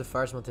I was the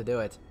first one to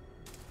do it.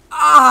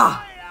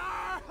 Ah!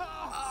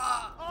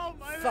 Oh,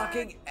 my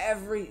Fucking leg!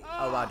 every...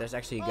 Oh wow, there's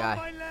actually a Oh, guy.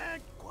 my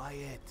leg!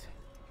 Quiet,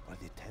 or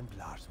the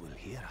Templars will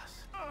hear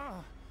us.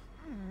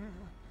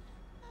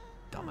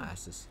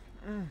 Dumbasses.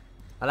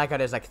 I like how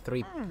there's like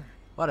 3...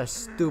 What a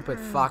stupid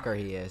fucker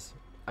he is.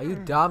 Are you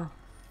dumb?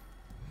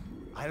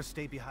 I'll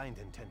stay behind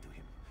and tend to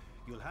him.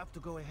 You'll have to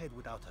go ahead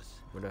without us.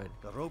 We're good.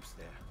 The ropes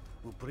there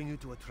will bring you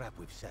to a trap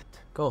we've set.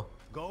 Cool.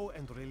 Go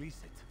and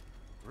release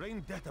it.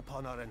 Rain death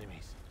upon our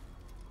enemies.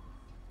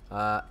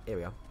 Here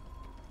we go.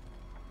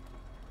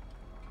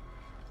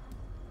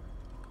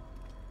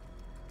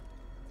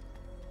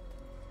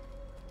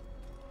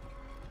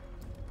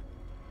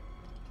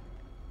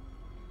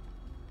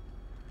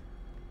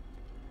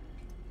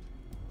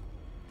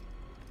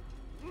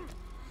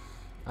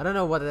 I don't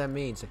know what that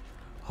means.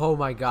 Oh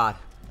my god.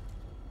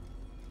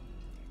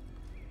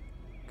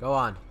 Go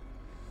on.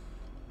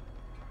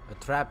 A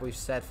trap we've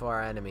set for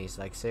our enemies.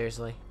 Like,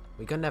 seriously?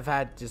 We couldn't have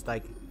had just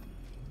like...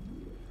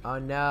 Oh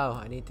no,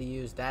 I need to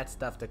use that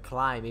stuff to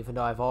climb, even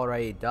though I've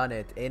already done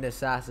it in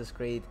Assassin's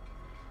Creed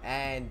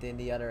and in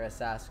the other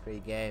Assassin's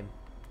Creed game.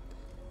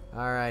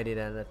 Alrighty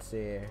then, let's see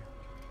here.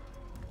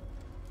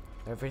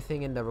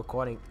 Everything in the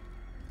recording...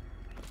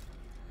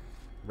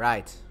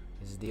 Right.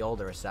 This is the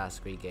older Assassin's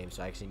Creed game,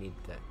 so I actually need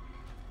to...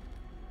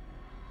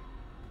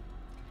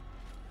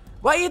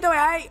 What are you doing?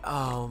 Hey!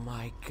 Oh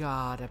my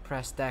god, I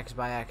pressed X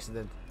by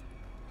accident.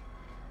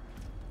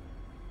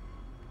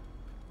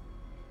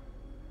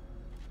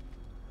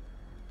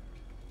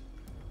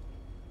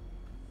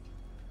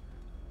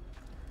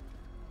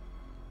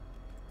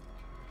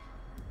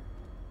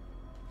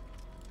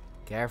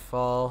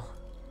 Careful.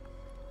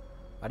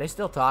 Are they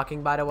still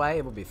talking, by the way?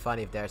 It would be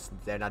funny if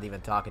they're not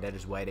even talking, they're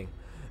just waiting.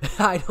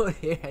 I don't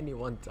hear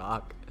anyone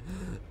talk.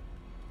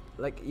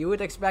 Like, you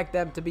would expect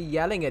them to be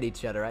yelling at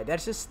each other, right? They're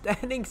just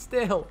standing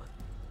still.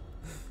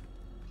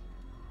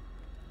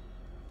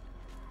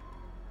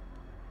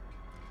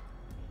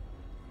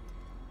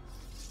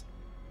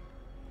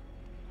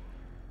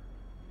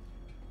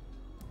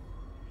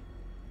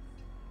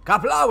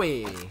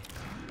 Kaplawi!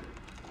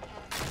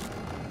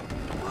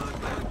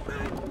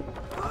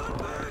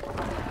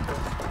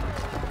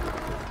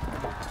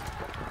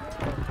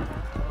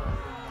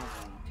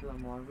 To a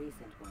more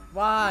recent one.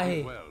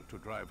 Why? Well to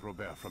drive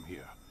Robert from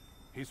here.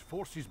 His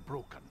force is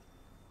broken.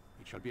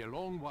 It shall be a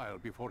long while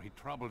before he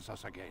troubles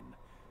us again.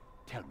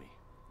 Tell me,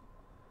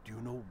 do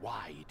you know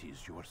why it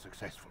is you were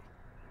successful?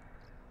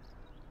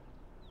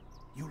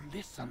 You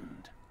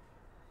listened.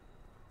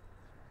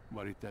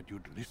 Were it that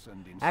you'd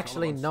listened in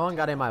Actually, Solomon's no one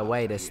got in my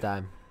way temple this here,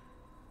 time.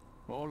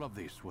 all of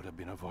this would have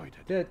been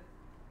avoided. Dude.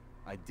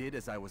 I did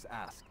as I was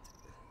asked.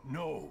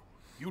 No,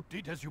 you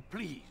did as you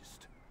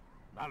pleased.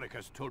 Malik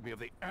has told me of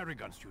the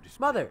arrogance you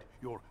displayed. Mother.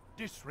 Your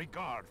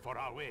disregard for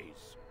our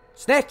ways.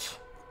 Snitch!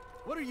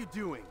 What are you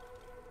doing?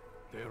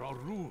 There are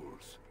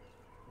rules.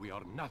 We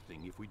are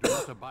nothing if we do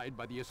not abide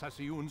by the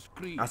Assassin's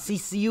Creed.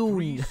 Assassin.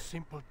 Three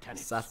simple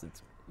tenets,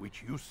 Assassins.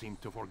 which you seem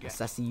to forget.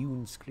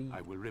 Assassin's Creed. I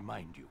will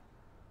remind you.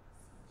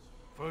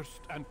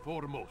 First and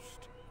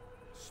foremost,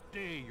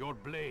 stay your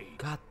blade.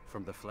 God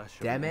From the flesh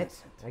of damn the it.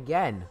 innocent.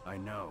 Again. I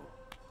know.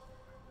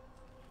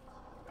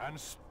 And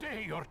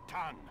stay your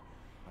tongue,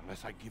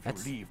 unless I give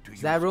That's, you leave to is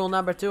use that rule it.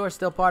 number 2 or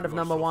still part of You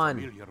are number so 1?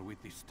 familiar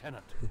with this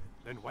tenet.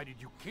 Then why did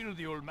you kill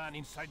the old man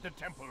inside the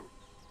temple?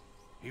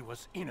 He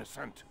was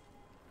innocent.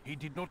 He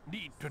did not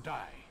need to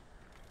die.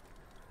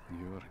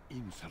 Your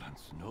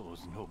insolence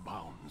knows no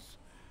bounds.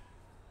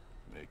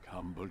 Make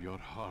humble your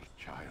heart,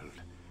 child,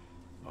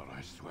 or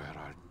I swear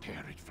I'll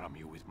tear it from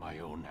you with my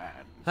own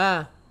hands.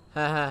 Ha.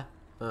 Ha ha.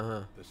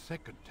 The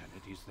second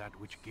tenet is that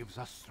which gives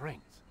us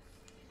strength.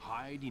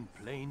 Hide in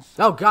plain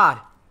sight. Oh god.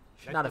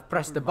 Should Let not have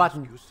pressed the devil mask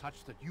button. you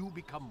such that you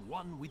become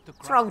one with the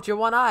What's crowd. wrong with your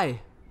one eye?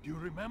 Do you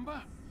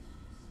remember?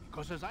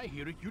 Because as I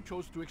hear it, you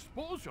chose to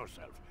expose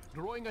yourself,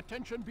 drawing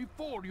attention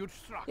before you'd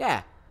struck.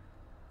 Yeah.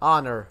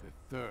 Honor.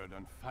 The third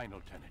and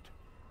final tenet.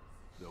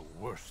 The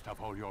worst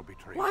of all your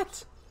betrayals.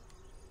 What?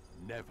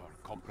 Never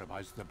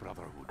compromise the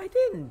Brotherhood. I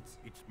didn't.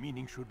 Its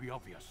meaning should be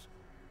obvious.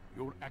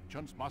 Your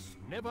actions must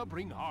never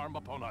bring harm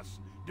upon us,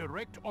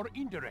 direct or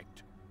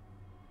indirect.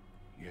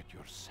 Yet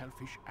your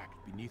selfish act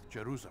beneath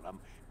Jerusalem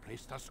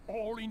placed us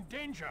all in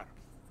danger.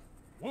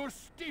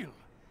 Worse still,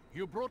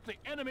 you brought the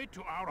enemy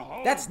to our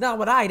home. That's not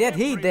what I did.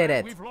 He did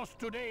it. We've lost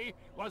today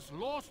was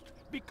lost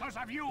because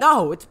of you.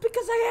 No, it's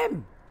because I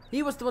am.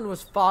 He was the one who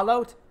was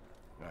followed.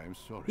 I'm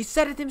sorry. He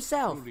said it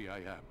himself. Truly I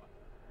am.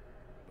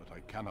 But I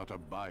cannot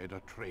abide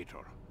a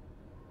traitor.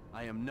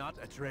 I am not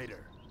a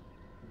traitor.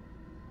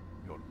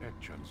 Your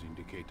actions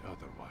indicate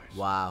otherwise.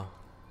 Wow.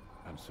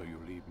 And so you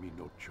leave me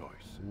no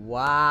choice.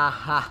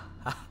 Wow.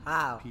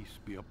 Peace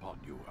be upon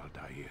you,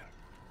 Altair.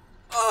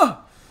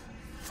 Oh!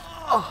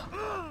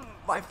 Oh!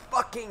 My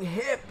fucking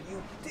hip,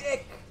 you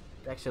dick!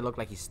 It actually looked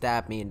like he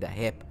stabbed me in the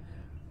hip.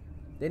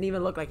 Didn't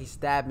even look like he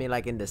stabbed me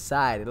like in the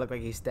side. It looked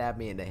like he stabbed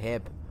me in the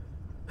hip.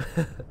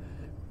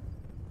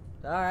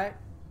 Alright.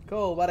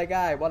 Cool, what a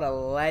guy. What a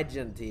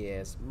legend he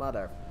is.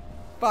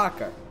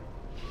 Motherfucker.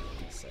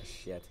 Piece of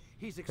shit.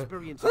 He's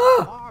experiencing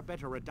far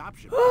better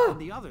adoption than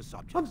the other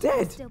subjects. I'm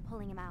dead. Still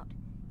pulling him out.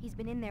 He's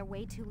been in there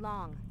way too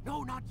long.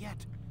 No, not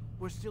yet.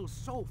 We're still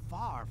so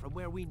far from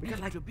where we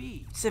need to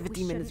be.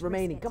 17 minutes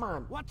remaining. Come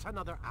on. What's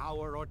another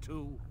hour or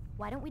two?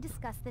 Why don't we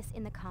discuss this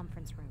in the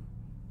conference room?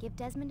 Give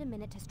Desmond a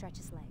minute to stretch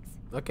his legs.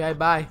 Okay,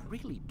 bye. I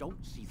really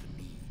don't see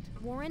the need.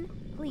 Warren,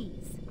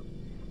 please.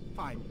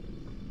 Fine.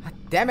 God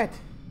damn it.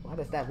 Why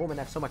does that woman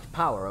have so much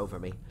power over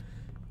me?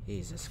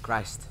 Jesus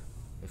Christ.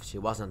 If she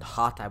wasn't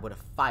hot, I would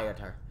have fired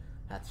her.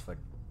 That's for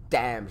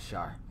damn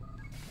sure.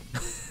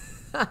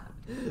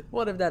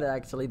 What if that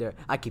actually there?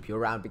 I keep you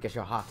around because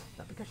you're hot,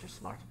 not because you're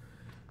smart.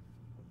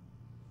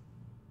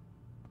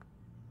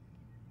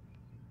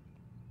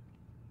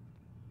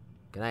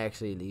 Can I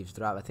actually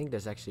eavesdrop? I think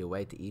there's actually a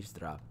way to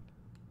eavesdrop.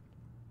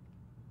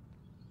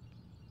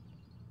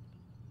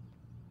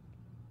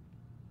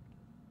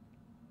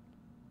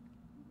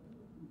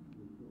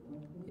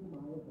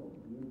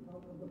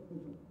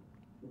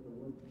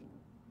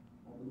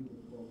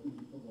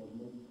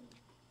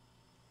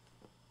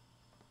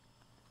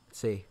 Let's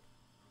see.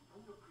 I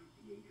don't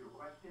appreciate you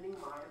questioning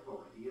my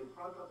authority in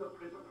front of the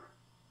prisoner.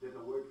 There's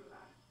a word for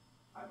that.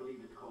 I believe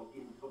it's called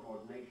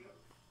insubordination.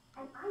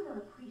 And I don't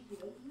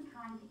appreciate you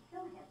trying to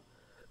kill him.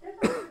 There's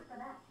a word for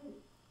that, too.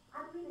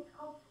 I believe it's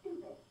called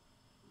stupid.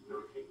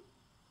 Lucy,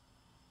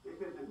 this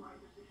isn't my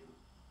decision.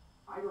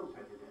 I don't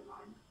set the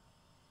deadlines.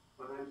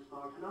 But I'm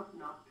smart enough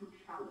not to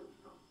challenge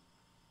them.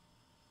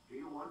 Do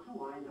you want to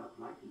wind up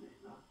like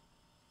Layla?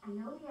 I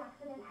know the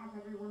accident has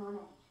everyone on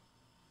edge.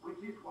 Which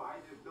is why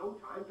there's no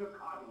time to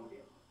coddle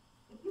him.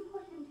 If you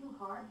push him too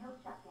hard, he'll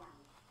shut down.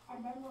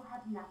 And then we'll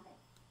have nothing.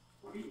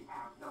 We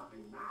have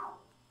nothing now.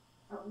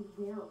 But we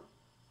will.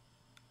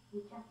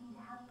 We just need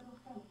to have a little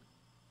faith.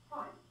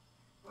 Fine.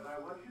 But I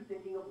want you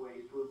thinking of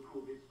ways to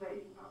improve his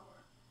staying power.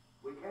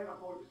 We can't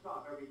afford to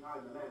stop every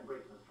time the man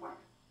breaks a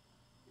sweat.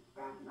 It's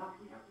bad enough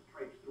we have to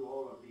traipse through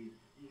all of these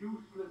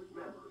useless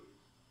memories.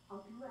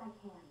 I'll do what I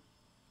can.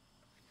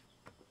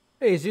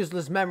 These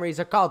useless memories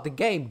are called the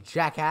game,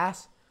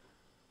 jackass.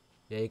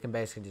 Yeah, you can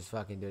basically just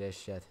fucking do this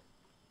shit.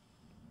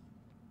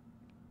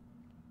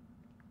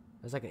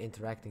 There's like an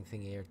interacting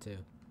thing here too.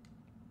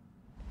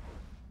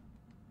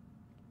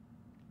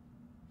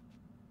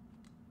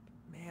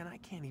 Man, I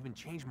can't even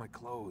change my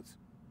clothes.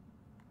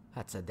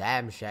 That's a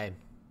damn shame.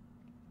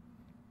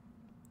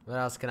 What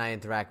else can I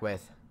interact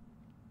with?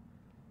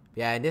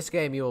 Yeah, in this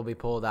game you will be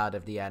pulled out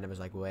of the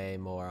enemies like way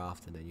more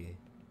often than you.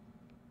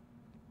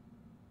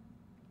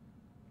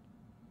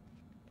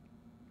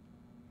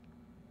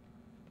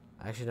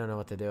 I actually don't know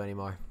what to do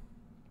anymore.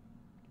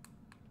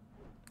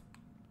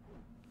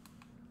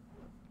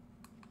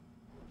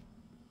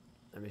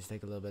 Let me just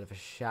take a little bit of a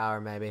shower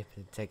maybe.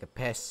 Take a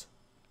piss.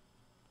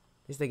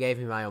 At least they gave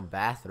me my own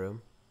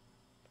bathroom.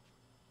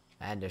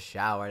 And a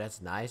shower,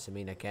 that's nice. I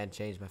mean, I can't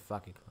change my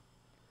fucking clothes.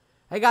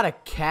 I got a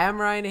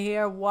camera in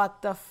here?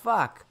 What the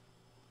fuck?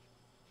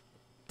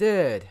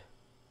 Dude.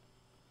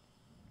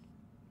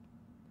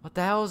 What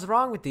the hell is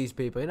wrong with these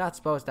people? You're not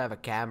supposed to have a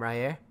camera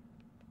here.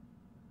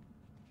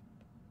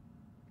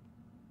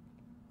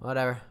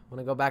 Whatever.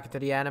 Wanna go back into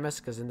the Animus?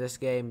 Because in this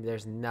game,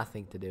 there's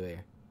nothing to do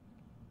here.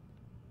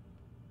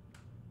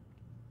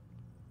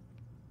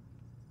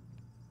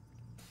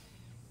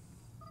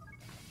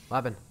 What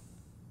happened?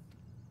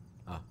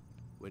 Oh.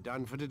 We're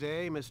done for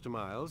today, Mr.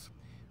 Miles.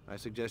 I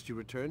suggest you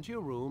return to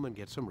your room and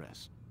get some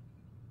rest.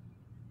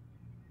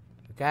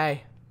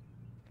 Okay.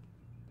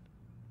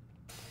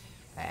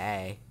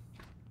 Hey.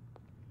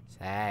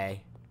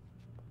 Say.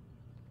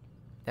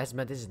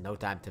 Desmond, this is no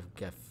time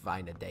to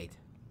find a date.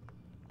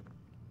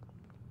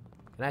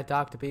 Can I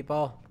talk to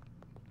people?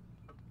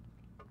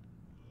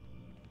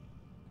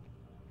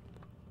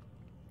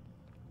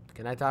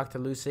 Can I talk to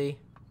Lucy?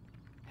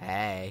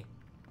 Hey.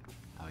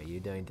 How are you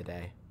doing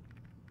today?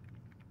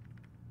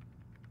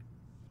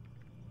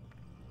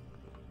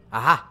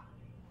 Aha!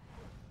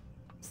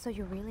 So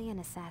you're really an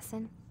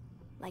assassin?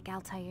 Like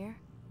Altair?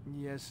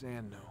 Yes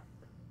and no.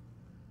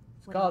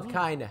 It's called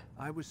kinda.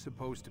 I was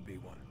supposed to be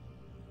one,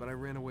 but I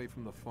ran away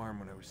from the farm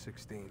when I was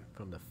 16.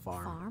 From the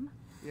farm? Farm?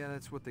 Yeah,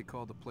 that's what they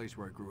call the place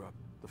where I grew up.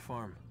 The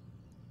farm.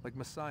 Like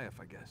Messiah,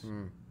 I guess.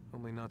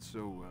 Only not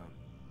so,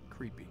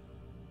 creepy.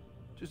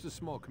 Just a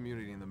small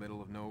community in the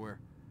middle of nowhere.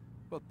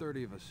 About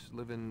 30 of us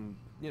living,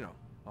 you know,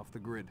 off the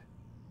grid.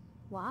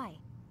 Why?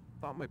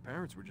 Thought my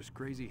parents were just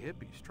crazy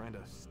hippies trying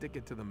to stick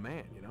it to the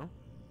man, you know?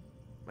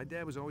 My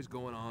dad was always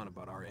going on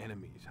about our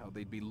enemies, how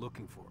they'd be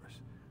looking for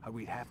us, how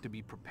we'd have to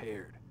be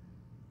prepared.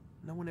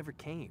 No one ever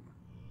came.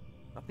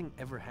 Nothing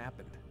ever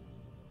happened.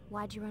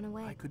 Why'd you run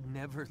away? I could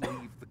never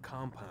leave the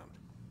compound.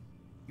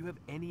 You have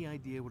any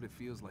idea what it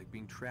feels like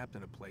being trapped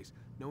in a place,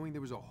 knowing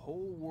there was a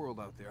whole world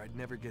out there I'd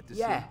never get to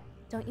see?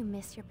 Don't you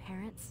miss your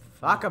parents?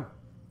 Fuck them.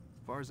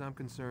 As far as I'm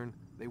concerned,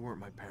 they weren't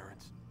my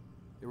parents.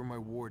 They were my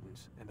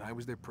wardens, and I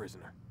was their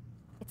prisoner.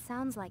 It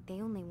sounds like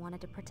they only wanted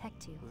to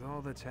protect you. With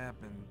all that's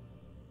happened,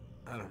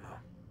 I don't know.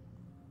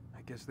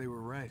 I guess they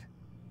were right.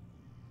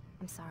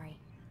 I'm sorry.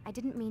 I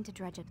didn't mean to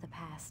dredge up the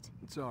past.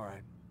 It's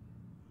alright.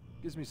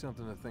 Gives me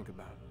something to think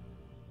about.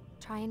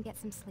 Try and get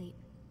some sleep.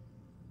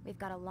 We've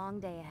got a long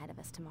day ahead of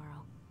us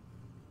tomorrow.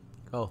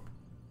 Cool.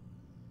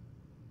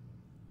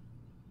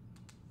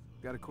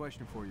 Got a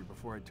question for you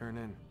before I turn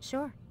in.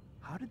 Sure.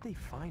 How did they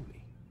find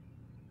me?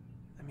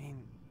 I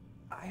mean,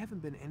 I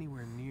haven't been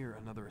anywhere near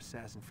another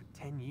assassin for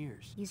 10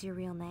 years. Use your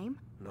real name?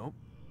 Nope.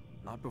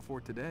 Not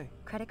before today.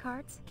 Credit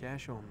cards?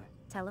 Cash only.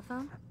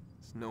 Telephone?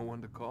 There's no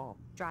one to call.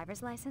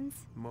 Driver's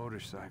license?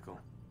 Motorcycle.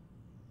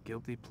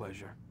 Guilty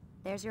pleasure.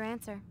 There's your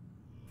answer.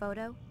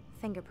 Photo,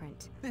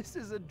 fingerprint. This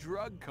is a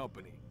drug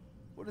company.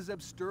 What does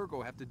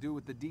Abstergo have to do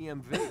with the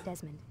DMV?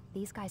 Desmond,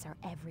 these guys are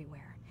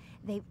everywhere.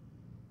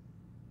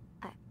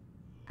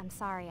 I'm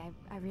sorry,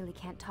 I really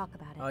can't talk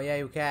about it. Oh yeah,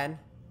 you can.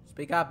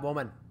 Speak up,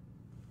 woman.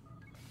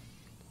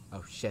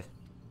 Oh shit.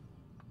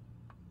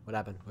 What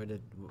happened? When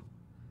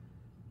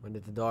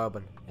did the door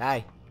open?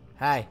 Hey!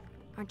 Hey!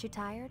 Aren't you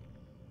tired?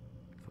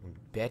 Fucking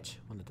bitch.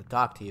 Wanted to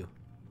talk to you.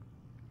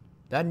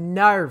 The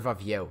nerve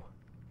of you!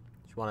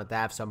 Just wanted to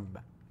have some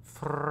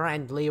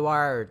friendly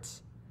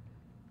words.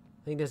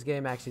 I think this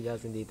game actually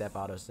does indeed have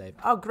autosave.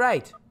 Oh,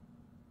 great!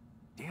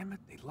 Damn it,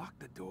 they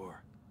locked the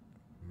door.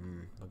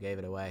 I gave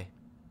it away.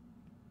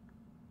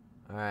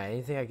 Alright,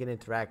 anything I can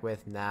interact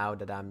with now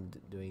that I'm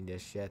doing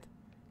this shit?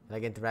 Can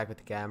I interact with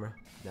the camera?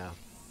 No.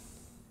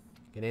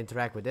 Can I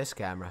interact with this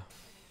camera?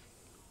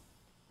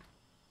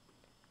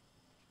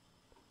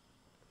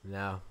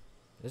 No.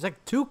 There's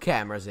like 2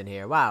 cameras in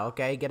here. Wow,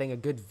 okay, getting a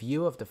good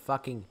view of the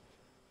fucking...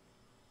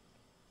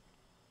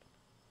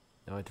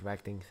 No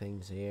interacting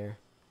things here.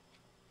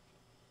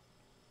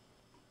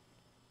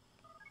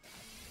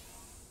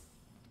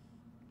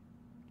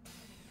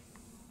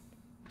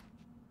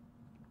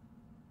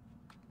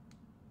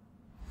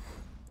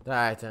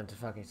 Alright, time to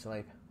fucking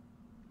sleep.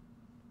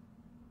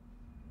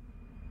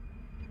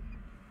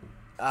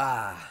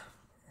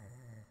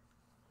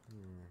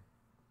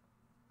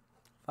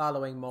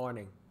 Following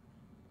morning.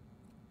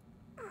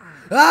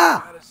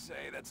 I gotta say,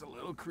 that's a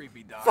little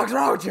creepy, Doc. Fuck's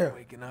wrong with you?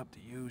 Waking up to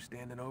you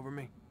standing over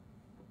me.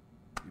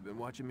 You been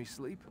watching me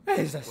sleep?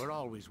 Jesus. We're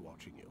always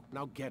watching you.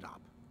 Now get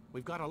up.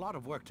 We've got a lot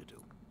of work to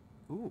do.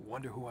 Ooh,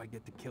 wonder who I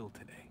get to kill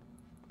today.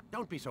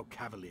 Don't be so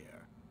cavalier.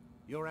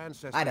 Your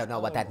ancestors I don't know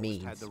what that almost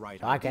means. had the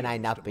right How can idea, I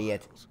not Mr. be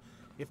it? Miles.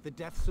 If the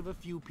deaths of a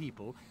few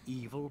people,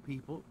 evil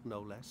people, no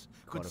less,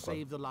 could Quote-unquote.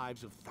 save the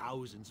lives of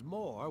thousands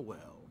more,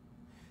 well,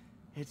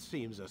 it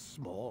seems a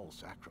small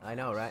sacrifice. I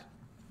know, right?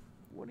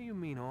 What do you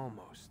mean,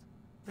 almost?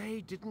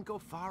 They didn't go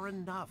far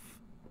enough.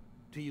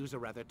 To use a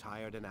rather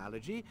tired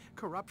analogy,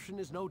 corruption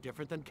is no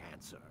different than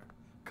cancer.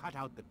 Cut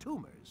out the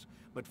tumors,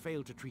 but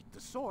fail to treat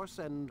the source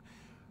and,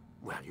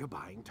 well, you're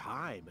buying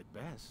time at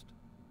best.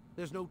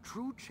 There's no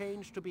true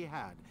change to be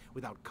had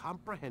without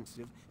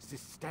comprehensive,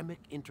 systemic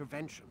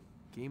intervention.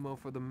 Chemo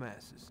for the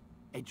masses.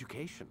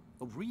 Education,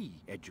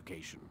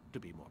 re-education, to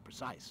be more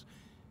precise.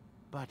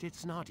 But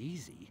it's not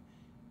easy,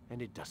 and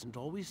it doesn't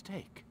always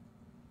take.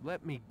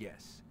 Let me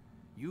guess.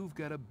 You've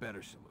got a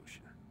better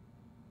solution.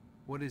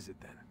 What is it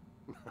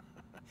then?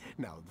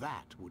 Now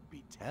that would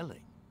be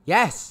telling.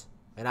 Yes!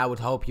 And I would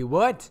hope you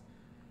would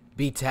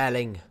be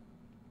telling. If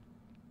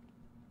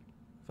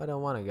I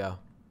don't want to go.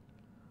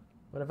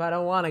 What if I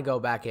don't want to go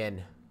back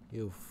in?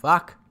 You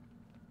fuck.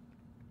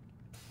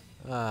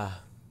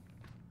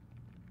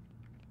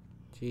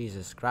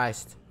 Jesus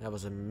Christ. That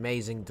was an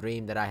amazing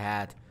dream that I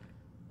had.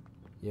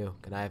 You,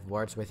 can I have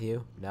words with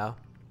you? No?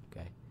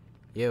 Okay.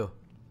 You,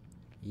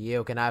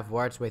 can I have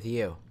words with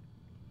you?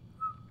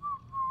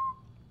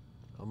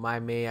 Don't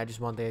mind me, I just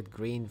want that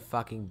green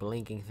fucking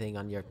blinking thing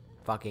on your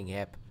fucking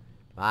hip.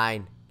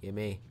 Mine. Give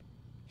me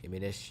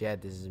this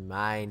shit. This is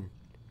mine.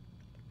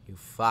 You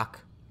fuck.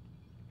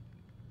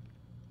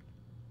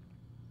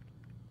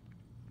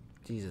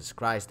 Jesus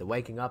Christ, the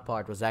waking up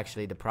part was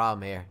actually the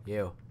problem here.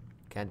 You.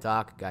 Can't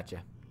talk?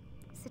 Gotcha.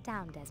 Sit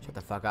down, Desmond. Shut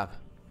the fuck up.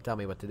 Tell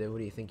me what to do. Who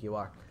do you think you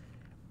are?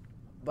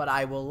 But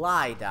I will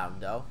lie down,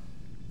 though.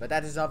 But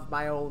that is of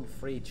my own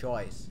free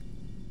choice.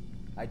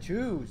 I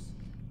choose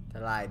To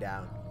lie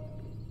down.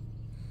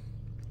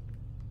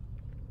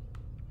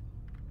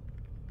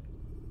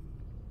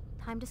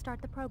 Time to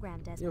start the program,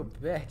 You Desmond.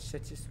 bitch, I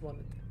just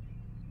wanted to...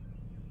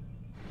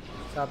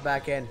 Stop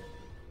back in.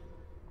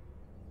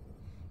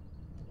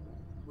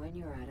 When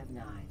you're out of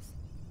knives,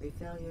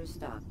 refill your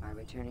stock by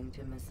returning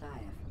to Messiah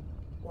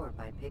or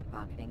by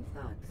pickpocketing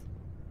thugs.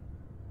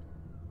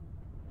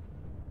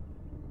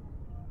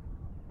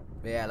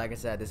 Yeah, like I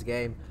said, this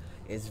game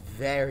is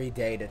very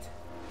dated.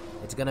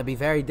 It's gonna be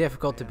very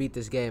difficult to beat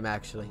this game,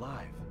 actually.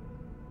 Alive.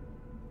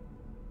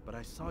 But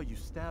I saw you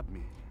stab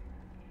me.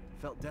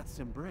 Felt death's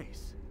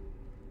embrace.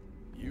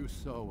 You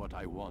saw what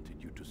I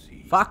wanted you to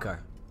see. Fuck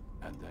her.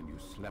 And then you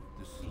slept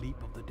the sleep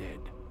of the dead,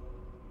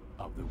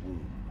 of the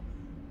womb,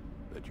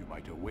 that you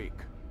might awake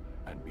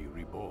and be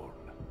reborn.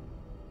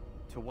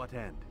 To what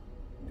end?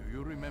 Do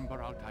you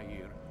remember,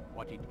 Altair,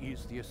 what it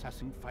is the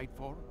assassin fight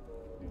for?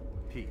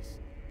 Peace.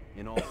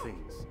 In all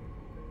things.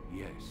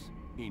 Yes,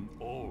 in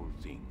all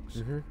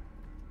things.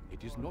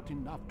 It is not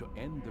enough to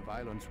end the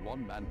violence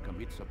one man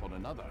commits upon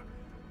another.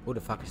 Who the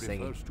fuck is It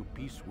singing? refers to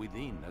peace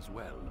within as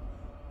well.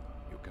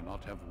 You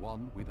cannot have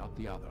one without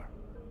the other.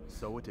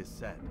 So it is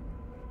said.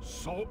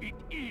 So it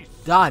is!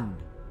 Done!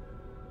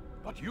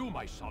 But you,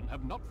 my son,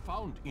 have not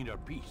found inner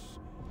peace.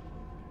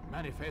 It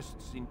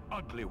manifests in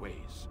ugly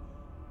ways.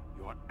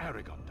 You are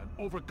arrogant and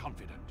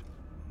overconfident.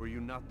 Were you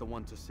not the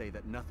one to say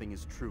that nothing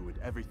is true and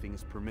everything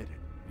is permitted?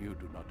 You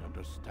do not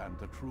understand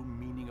the true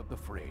meaning of the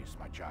phrase,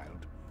 my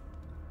child.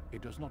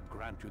 It does not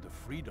grant you the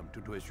freedom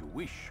to do as you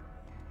wish.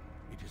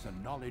 It is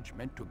a knowledge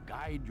meant to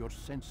guide your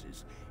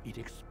senses. It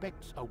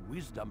expects a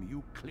wisdom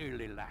you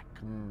clearly lack.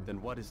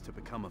 Then what is to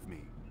become of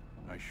me?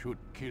 I should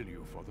kill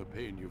you for the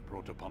pain you've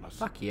brought upon us.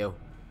 Fuck you.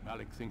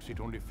 Malik thinks it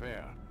only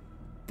fair.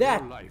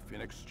 That- Your life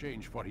in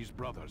exchange for his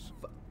brothers.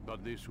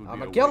 But this would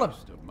I'ma be a kill him.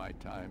 waste of my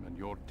time and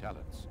your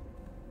talents.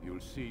 You'll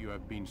see you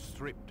have been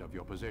stripped of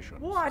your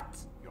possessions. What?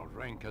 Your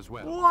rank as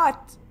well.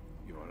 What?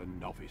 You are a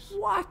novice.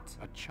 What?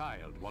 A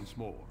child once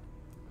more.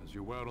 As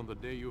you were on the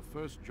day you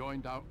first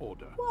joined our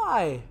order.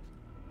 Why?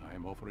 I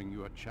am offering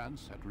you a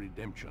chance at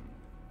redemption.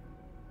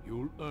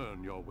 You'll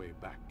earn your way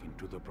back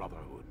into the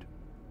Brotherhood.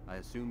 I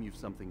assume you've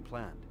something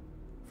planned.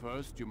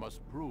 First, you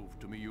must prove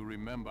to me you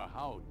remember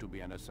how to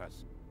be an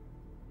assassin.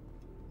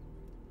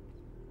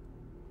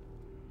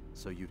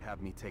 So you'd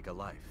have me take a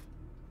life?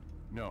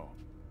 No,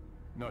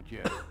 not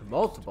yet.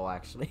 Multiple,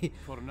 actually.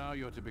 For now,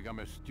 you're to become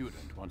a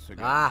student once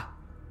again. Ah!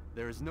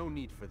 There is no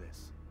need for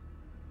this.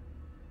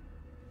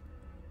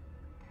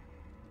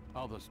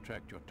 Others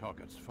tracked your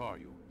targets for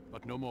you,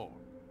 but no more.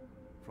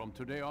 From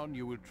today on,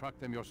 you will track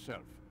them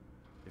yourself.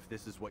 If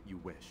this is what you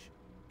wish.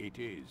 It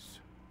is.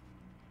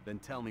 Then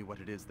tell me what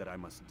it is that I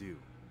must do.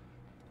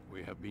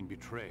 We have been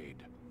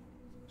betrayed.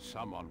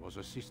 Someone was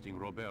assisting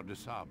Robert de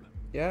Sable.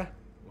 Yeah?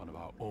 One of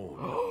our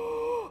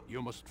own.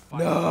 You must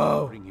find him No!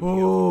 and bring him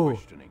here for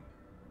questioning.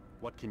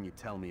 What can you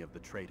tell me of the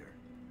traitor?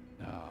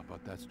 Ah,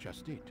 but that's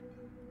just it.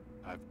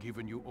 I've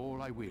given you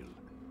all I will.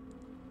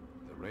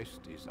 The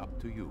rest is up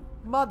to you.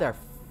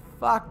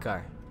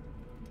 Motherfucker.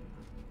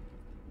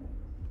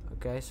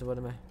 Okay, so what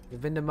am I?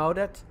 You've been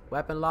demoted.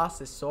 Weapon lost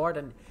his sword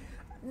and...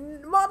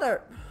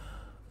 Mother!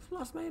 I've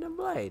lost my hidden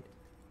blade.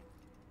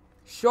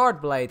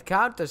 Short blade,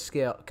 counter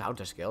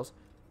skills?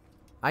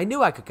 I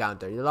knew I could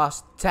counter. You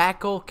lost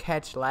tackle,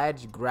 catch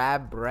ledge,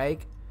 grab,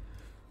 break.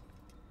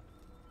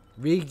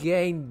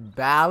 Regain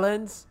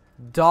balance,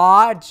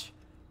 dodge,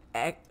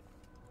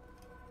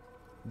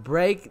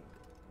 break,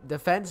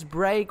 defense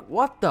break.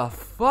 What the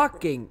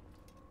fucking...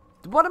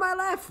 What am I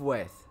left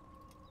with?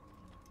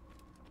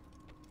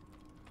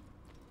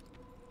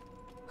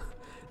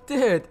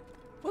 Dude,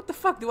 what the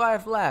fuck do I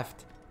have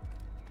left?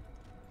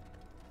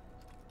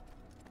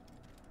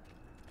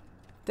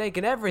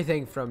 Taking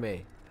everything from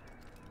me.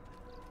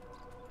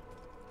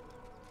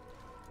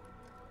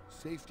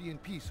 Safety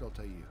and peace,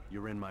 Altair.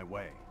 You're in my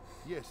way.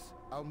 Yes,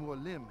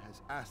 Al-Mualim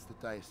has asked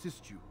that I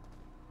assist you.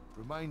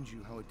 Remind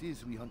you how it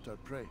is we hunt our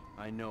prey.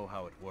 I know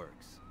how it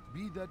works.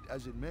 Be that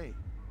as it may,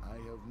 I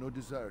have no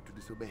desire to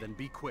disobey. Then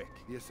be quick.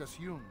 The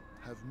Assassin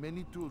have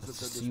many tools at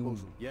their Assassin.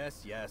 disposal.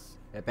 Yes, yes.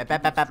 Ep, If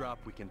ep, you ep, ep. drop,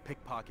 we can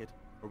pickpocket,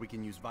 or we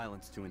can use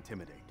violence to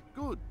intimidate.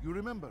 Good, you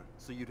remember.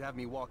 So you'd have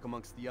me walk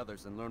amongst the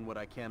others and learn what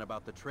I can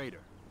about the traitor.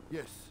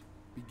 Yes,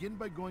 begin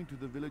by going to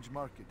the village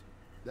market.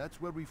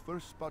 That's where we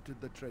first spotted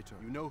the traitor.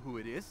 You know who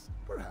it is?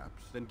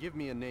 Perhaps. Then give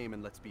me a name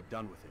and let's be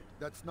done with it.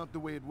 That's not the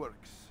way it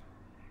works.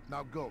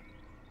 Now go.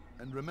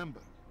 And remember,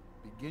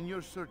 begin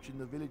your search in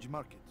the village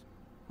market.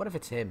 What if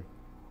it's him?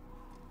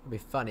 It'd be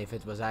funny if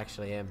it was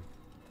actually him.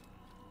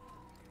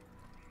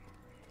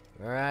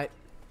 Alright.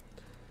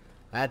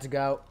 Let's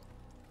go.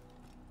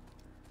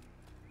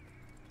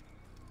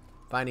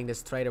 Finding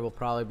this traitor will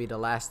probably be the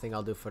last thing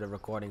I'll do for the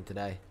recording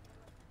today.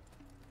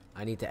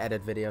 I need to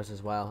edit videos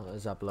as well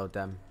as upload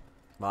them.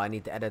 Well, I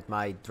need to edit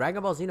my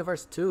Dragon Ball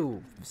Xenoverse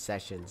 2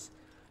 sessions.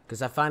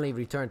 Because I finally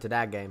returned to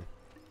that game.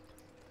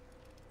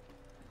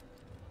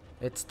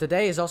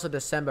 Today is also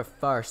December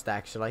 1st,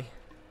 actually.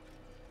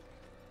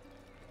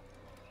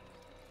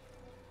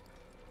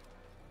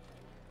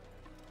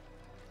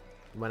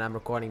 when I'm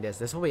recording this.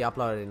 This will be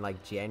uploaded in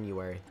like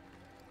January.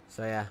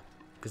 So yeah,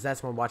 because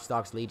that's when Watch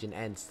Dogs Legion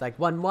ends. Like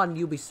when one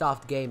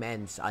Ubisoft game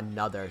ends,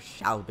 another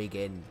shall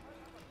begin.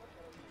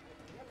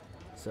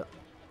 So,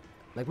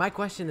 like my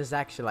question is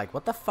actually like,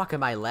 what the fuck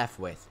am I left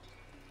with?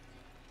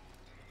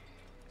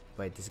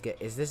 Wait,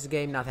 does this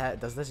game not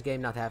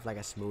have like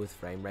a smooth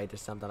frame rate or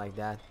something like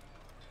that?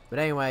 But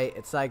anyway,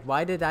 it's like,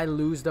 why did I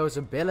lose those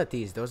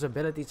abilities? Those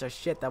abilities are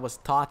shit that was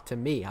taught to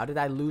me. How did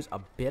I lose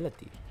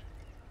ability?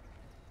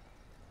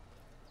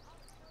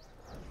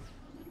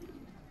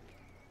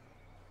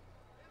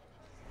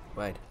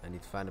 Wait, I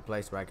need to find a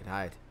place where I can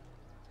hide.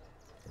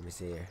 Let me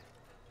see here.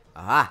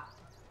 Aha!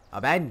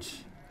 A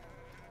bench!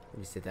 Let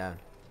me sit down.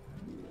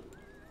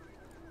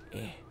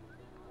 Eh.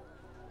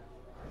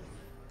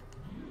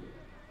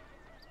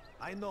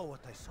 I know what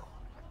I saw.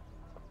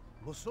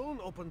 Musun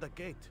opened the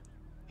gate.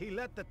 He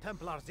let the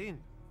Templars in.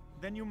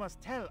 Then you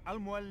must tell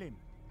Al-Mualim.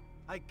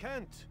 I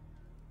can't.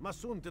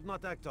 Musun did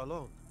not act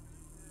alone.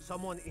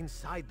 Someone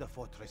inside the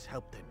fortress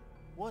helped him.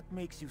 What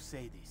makes you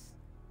say this?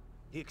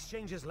 He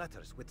exchanges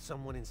letters with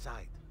someone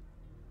inside.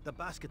 The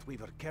basket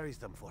weaver carries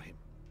them for him.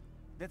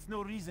 That's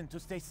no reason to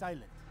stay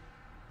silent.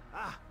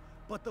 Ah,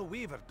 but the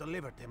weaver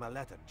delivered him a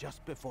letter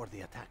just before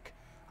the attack.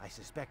 I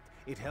suspect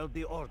it held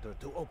the order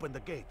to open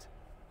the gate.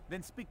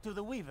 Then speak to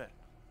the weaver.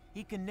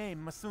 He can name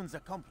Masun's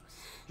accomplice.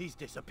 He's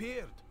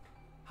disappeared,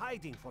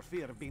 hiding for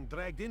fear of being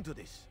dragged into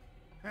this.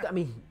 I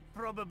mean,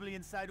 probably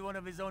inside one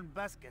of his own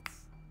baskets.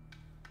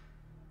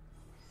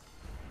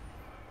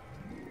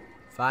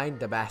 Find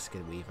the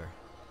basket weaver.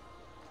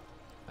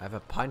 I have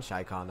a punch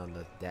icon on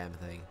the damn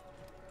thing.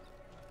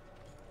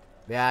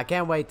 Yeah, I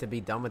can't wait to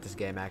be done with this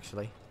game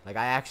actually. Like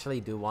I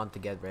actually do want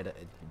to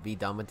be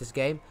done with this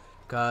game.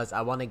 Because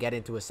I want to get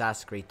into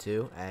Assassin's Creed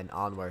 2 and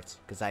onwards.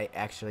 Because I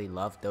actually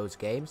love those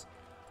games.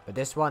 But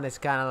this one is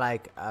kind of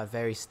like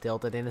very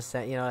stilted in a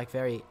sense. You know, like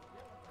very,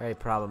 very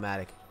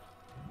problematic.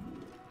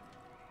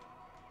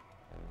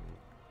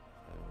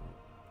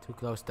 Too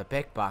close to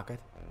pickpocket.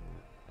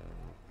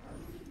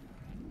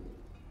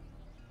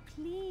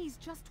 Please,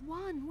 just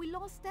one. We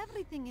lost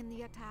everything in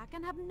the attack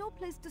and have no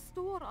place to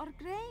store our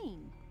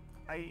grain.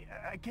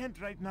 I can't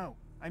right now.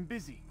 I'm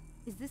busy.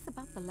 Is this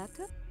about the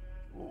letter?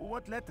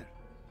 What letter?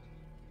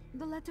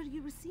 The letter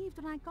you received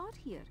when I got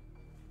here.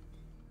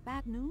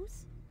 Bad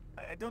news?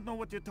 I don't know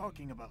what you're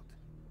talking about.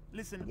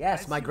 Listen.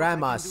 Yes, my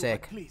grandma's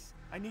sick. Please,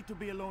 I need to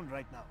be alone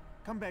right now.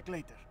 Come back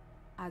later.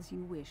 As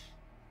you wish.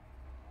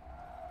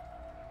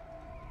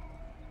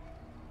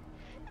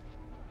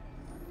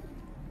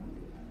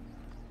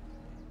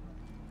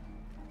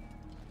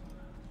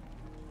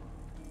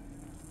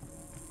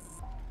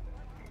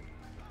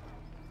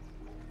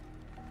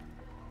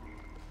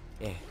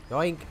 Yeah,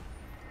 yoink.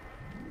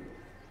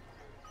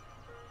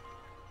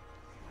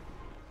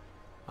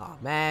 Oh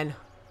man.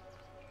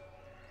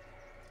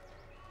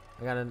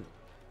 I got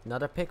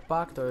another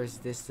pickpocket, or is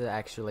this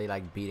actually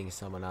like beating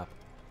someone up?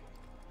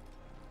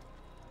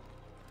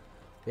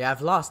 Yeah,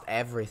 I've lost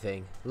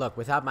everything. Look,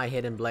 without my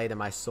hidden blade and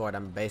my sword,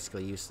 I'm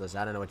basically useless.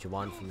 I don't know what you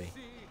want from me.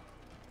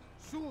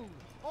 Soon,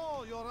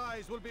 all your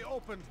eyes will be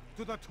opened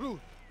to the truth.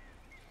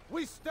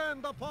 We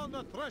stand upon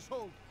the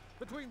threshold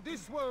between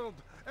this world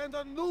and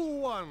a new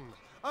one.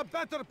 A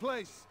better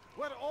place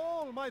where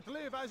all might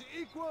live as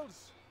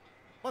equals.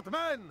 But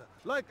men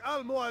like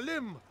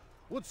Al-Mualim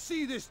would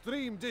see this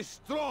dream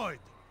destroyed.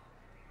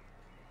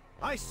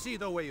 I see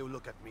the way you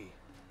look at me.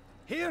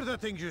 Hear the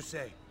things you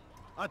say.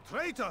 A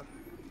traitor?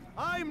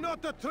 I'm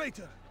not a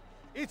traitor.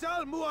 It's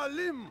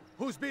Al-Mualim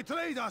who's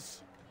betrayed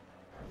us.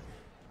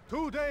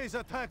 Today's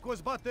attack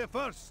was but the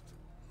first.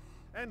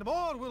 And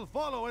more will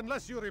follow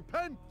unless you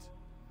repent.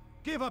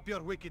 Give up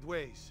your wicked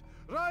ways.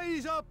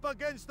 Rise up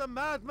against the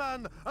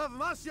madman of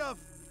Masyaf.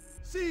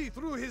 See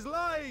through his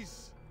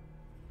lies.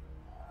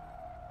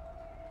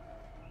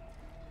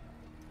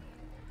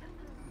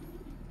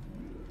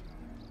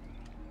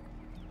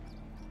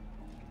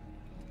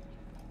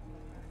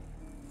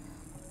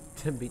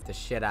 To beat the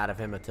shit out of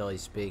him until he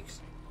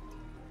speaks.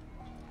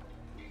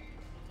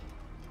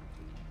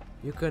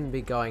 You couldn't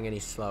be going any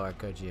slower,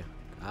 could you?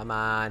 Come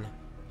on.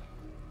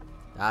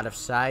 Out of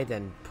sight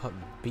and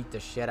beat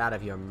the shit out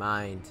of your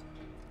mind.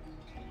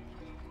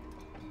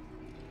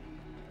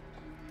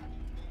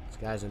 This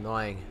guy's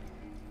annoying.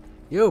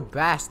 You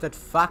bastard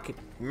fucking.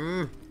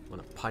 I'm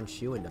gonna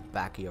punch you in the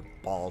back of your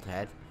bald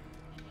head.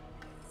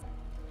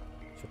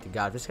 Swear to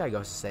God, if this guy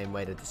goes the same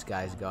way that this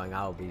guy's going,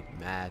 I'll be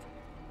mad.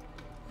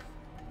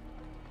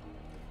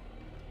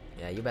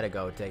 Yeah, you better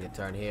go take a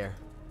turn here.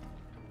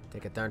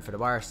 Take a turn for the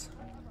worse.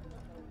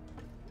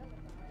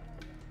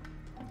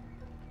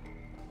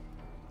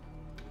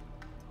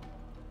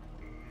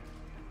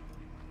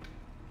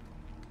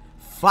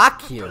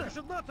 Fuck you! I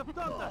should not have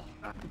done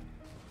that.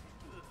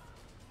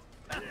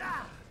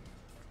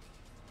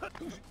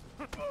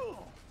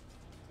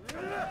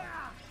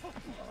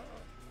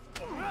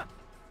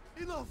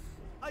 Enough!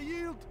 I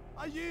yield!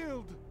 I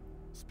yield!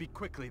 Speak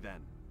quickly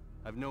then.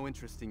 I've no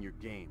interest in your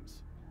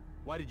games.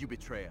 Why did you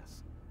betray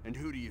us? And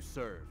who do you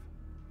serve?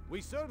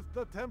 We serve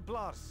the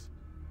Templars.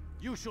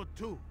 You should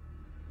too.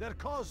 Their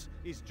cause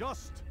is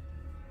just.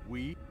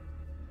 We?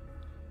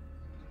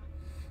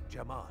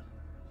 Jamal.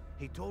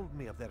 He told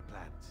me of their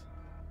plans.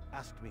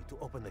 Asked me to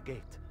open the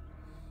gate.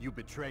 You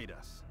betrayed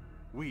us.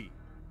 We,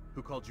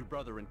 who called you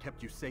brother and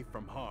kept you safe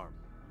from harm.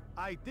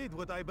 I did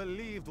what I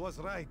believed was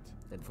right.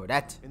 And for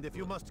that, And if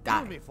you must die.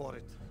 kill me for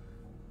it,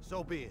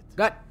 so be it.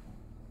 Good.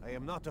 I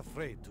am not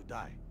afraid to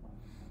die.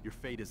 Your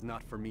fate is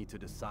not for me to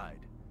decide.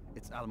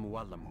 It's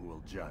Al-Muallim who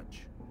will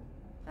judge.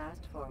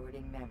 Fast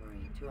forwarding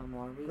memory to a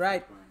more recent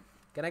Right. one.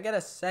 Can I get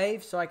a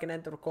save so I can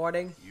end the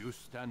recording? You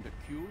stand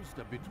accused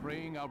of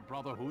betraying our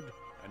brotherhood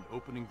and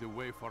opening the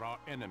way for our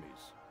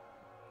enemies.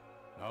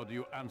 How do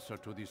you answer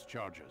to these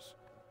charges?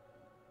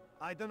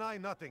 I deny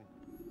nothing.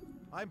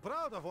 I'm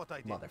proud of what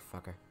I did.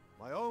 Motherfucker.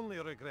 My only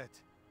regret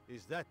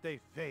is that they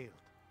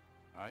failed.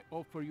 I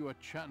offer you a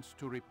chance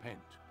to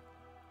repent,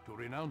 to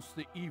renounce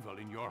the evil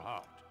in your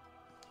heart.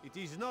 It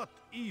is not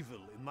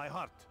evil in my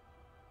heart,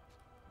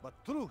 but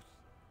truth.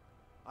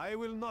 I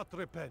will not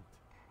repent.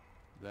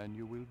 Then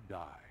you will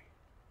die.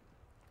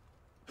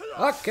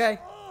 Okay.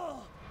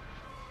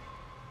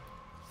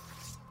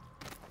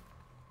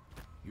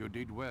 You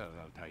did well,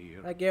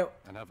 Altair. Thank you.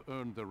 And have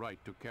earned the right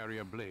to carry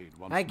a blade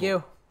once Thank more.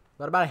 you.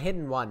 What about a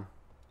hidden one?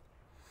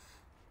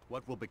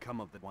 What will become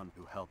of the one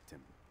who helped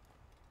him?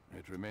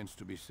 It remains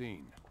to be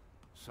seen.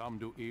 Some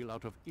do ill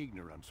out of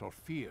ignorance or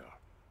fear.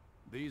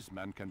 These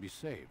men can be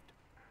saved.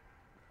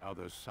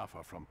 Others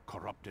suffer from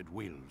corrupted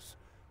wills,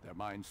 their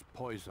minds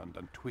poisoned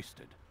and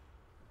twisted.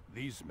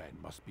 These men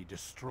must be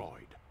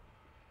destroyed.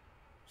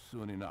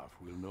 Soon enough,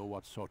 we'll know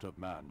what sort of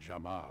man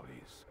Jamal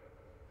is.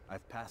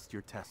 I've passed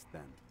your test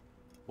then.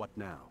 What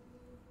now?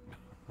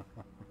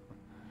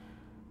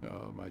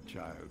 Oh, my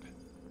child.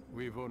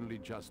 We've only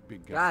just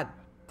begun. God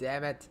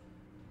damn it.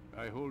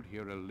 I hold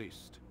here a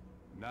list.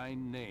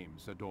 9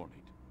 names adorn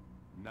it.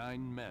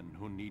 9 men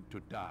who need to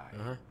die.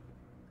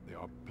 They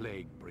are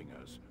plague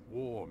bringers,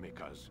 war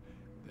makers.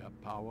 Their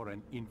power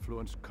and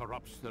influence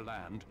corrupts the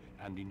land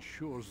and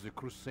ensures the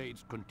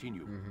crusades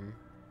continue.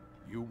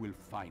 You will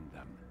find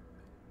them.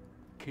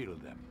 Kill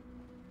them.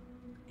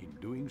 In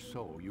doing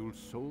so, you'll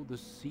sow the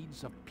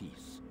seeds of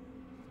peace,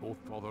 both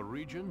for the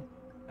region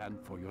and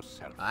for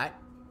yourself. Alright.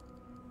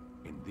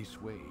 In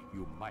this way,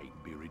 you might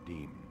be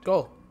redeemed.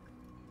 Go.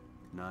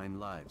 9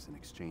 lives in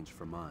exchange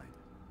for mine.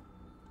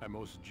 A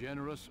most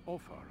generous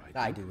offer, I think.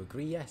 I do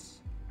agree,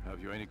 yes.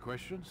 Have you any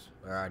questions?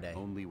 Where are they?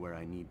 Only where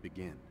I need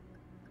begin.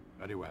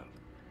 Very well.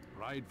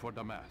 Ride for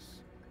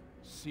Damas.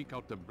 Seek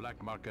out the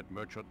black market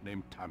merchant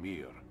named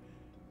Tamir.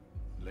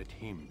 Let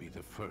him be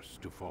the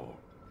first to fall.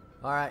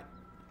 Alright.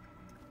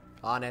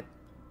 On it.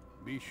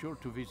 Be sure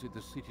to visit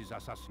the city's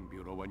assassin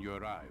bureau when you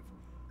arrive.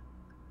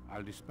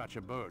 I'll dispatch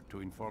a bird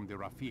to inform the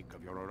Rafik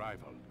of your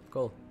arrival.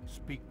 Cool.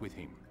 Speak with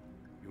him.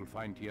 You'll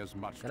find he has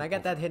much Can to I get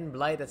offer. that hidden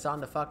blade that's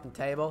on the fucking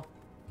table?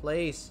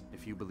 Please.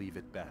 If you believe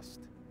it best.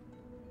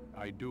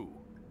 I do.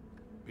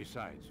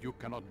 Besides, you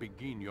cannot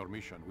begin your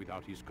mission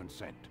without his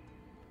consent.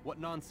 What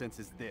nonsense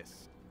is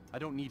this? I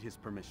don't need his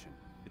permission.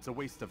 It's a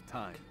waste of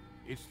time.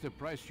 It's the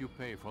price you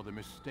pay for the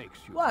mistakes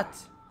you What? made.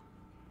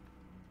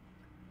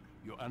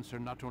 You answer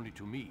not only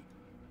to me,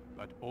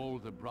 but all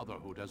the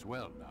Brotherhood as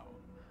well now.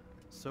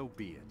 So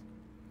be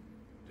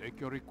it. Take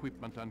your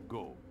equipment and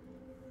go.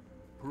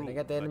 Can I Prove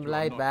get the that hidden you are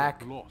blade not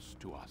back? yet lost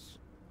to us.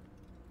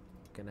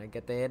 Can I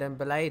get the hidden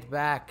blade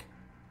back?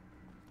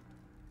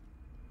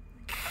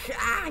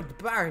 Ah, it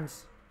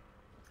burns.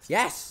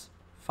 Yes.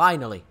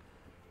 Finally.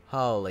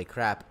 Holy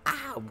crap.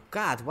 Ow,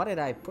 God, why did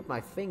I put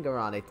my finger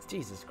on it?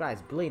 Jesus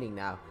Christ, bleeding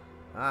now.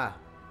 Ah.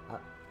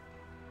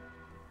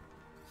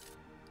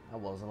 That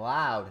was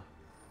loud.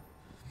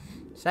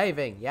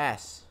 Saving,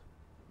 yes.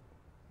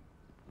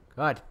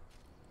 Good.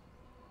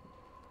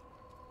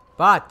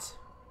 But,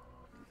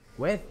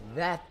 with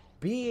that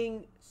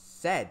being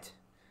said,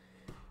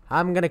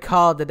 I'm gonna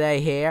call it the day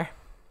here.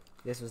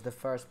 This was the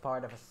first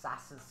part of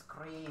Assassin's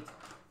Creed.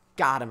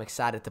 God, I'm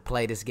excited to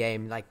play this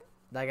game. Like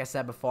I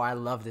said before, I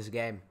love this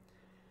game.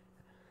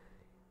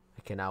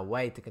 I cannot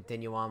wait to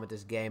continue on with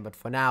this game. But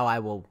for now, I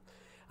will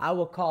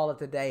call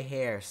it a day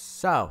here.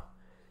 So,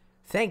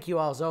 thank you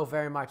all so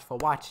very much for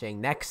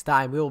watching. Next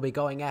time, we will be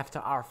going after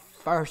our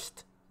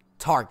first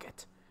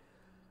target.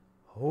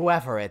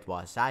 Whoever it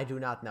was, I do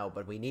not know.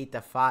 But we need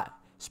to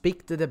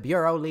speak to the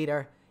bureau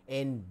leader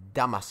in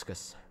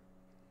Damascus.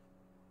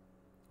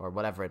 Or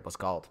whatever it was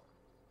called.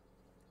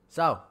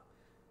 So,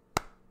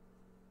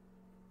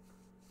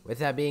 with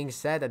that being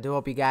said, I do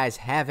hope you guys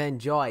have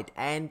enjoyed.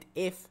 And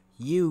if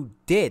you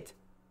did,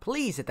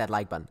 please hit that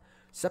like button.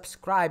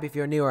 Subscribe if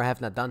you're new or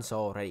have not done so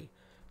already.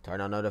 Turn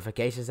on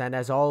notifications, and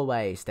as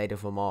always, stay tuned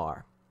for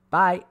more.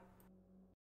 Bye.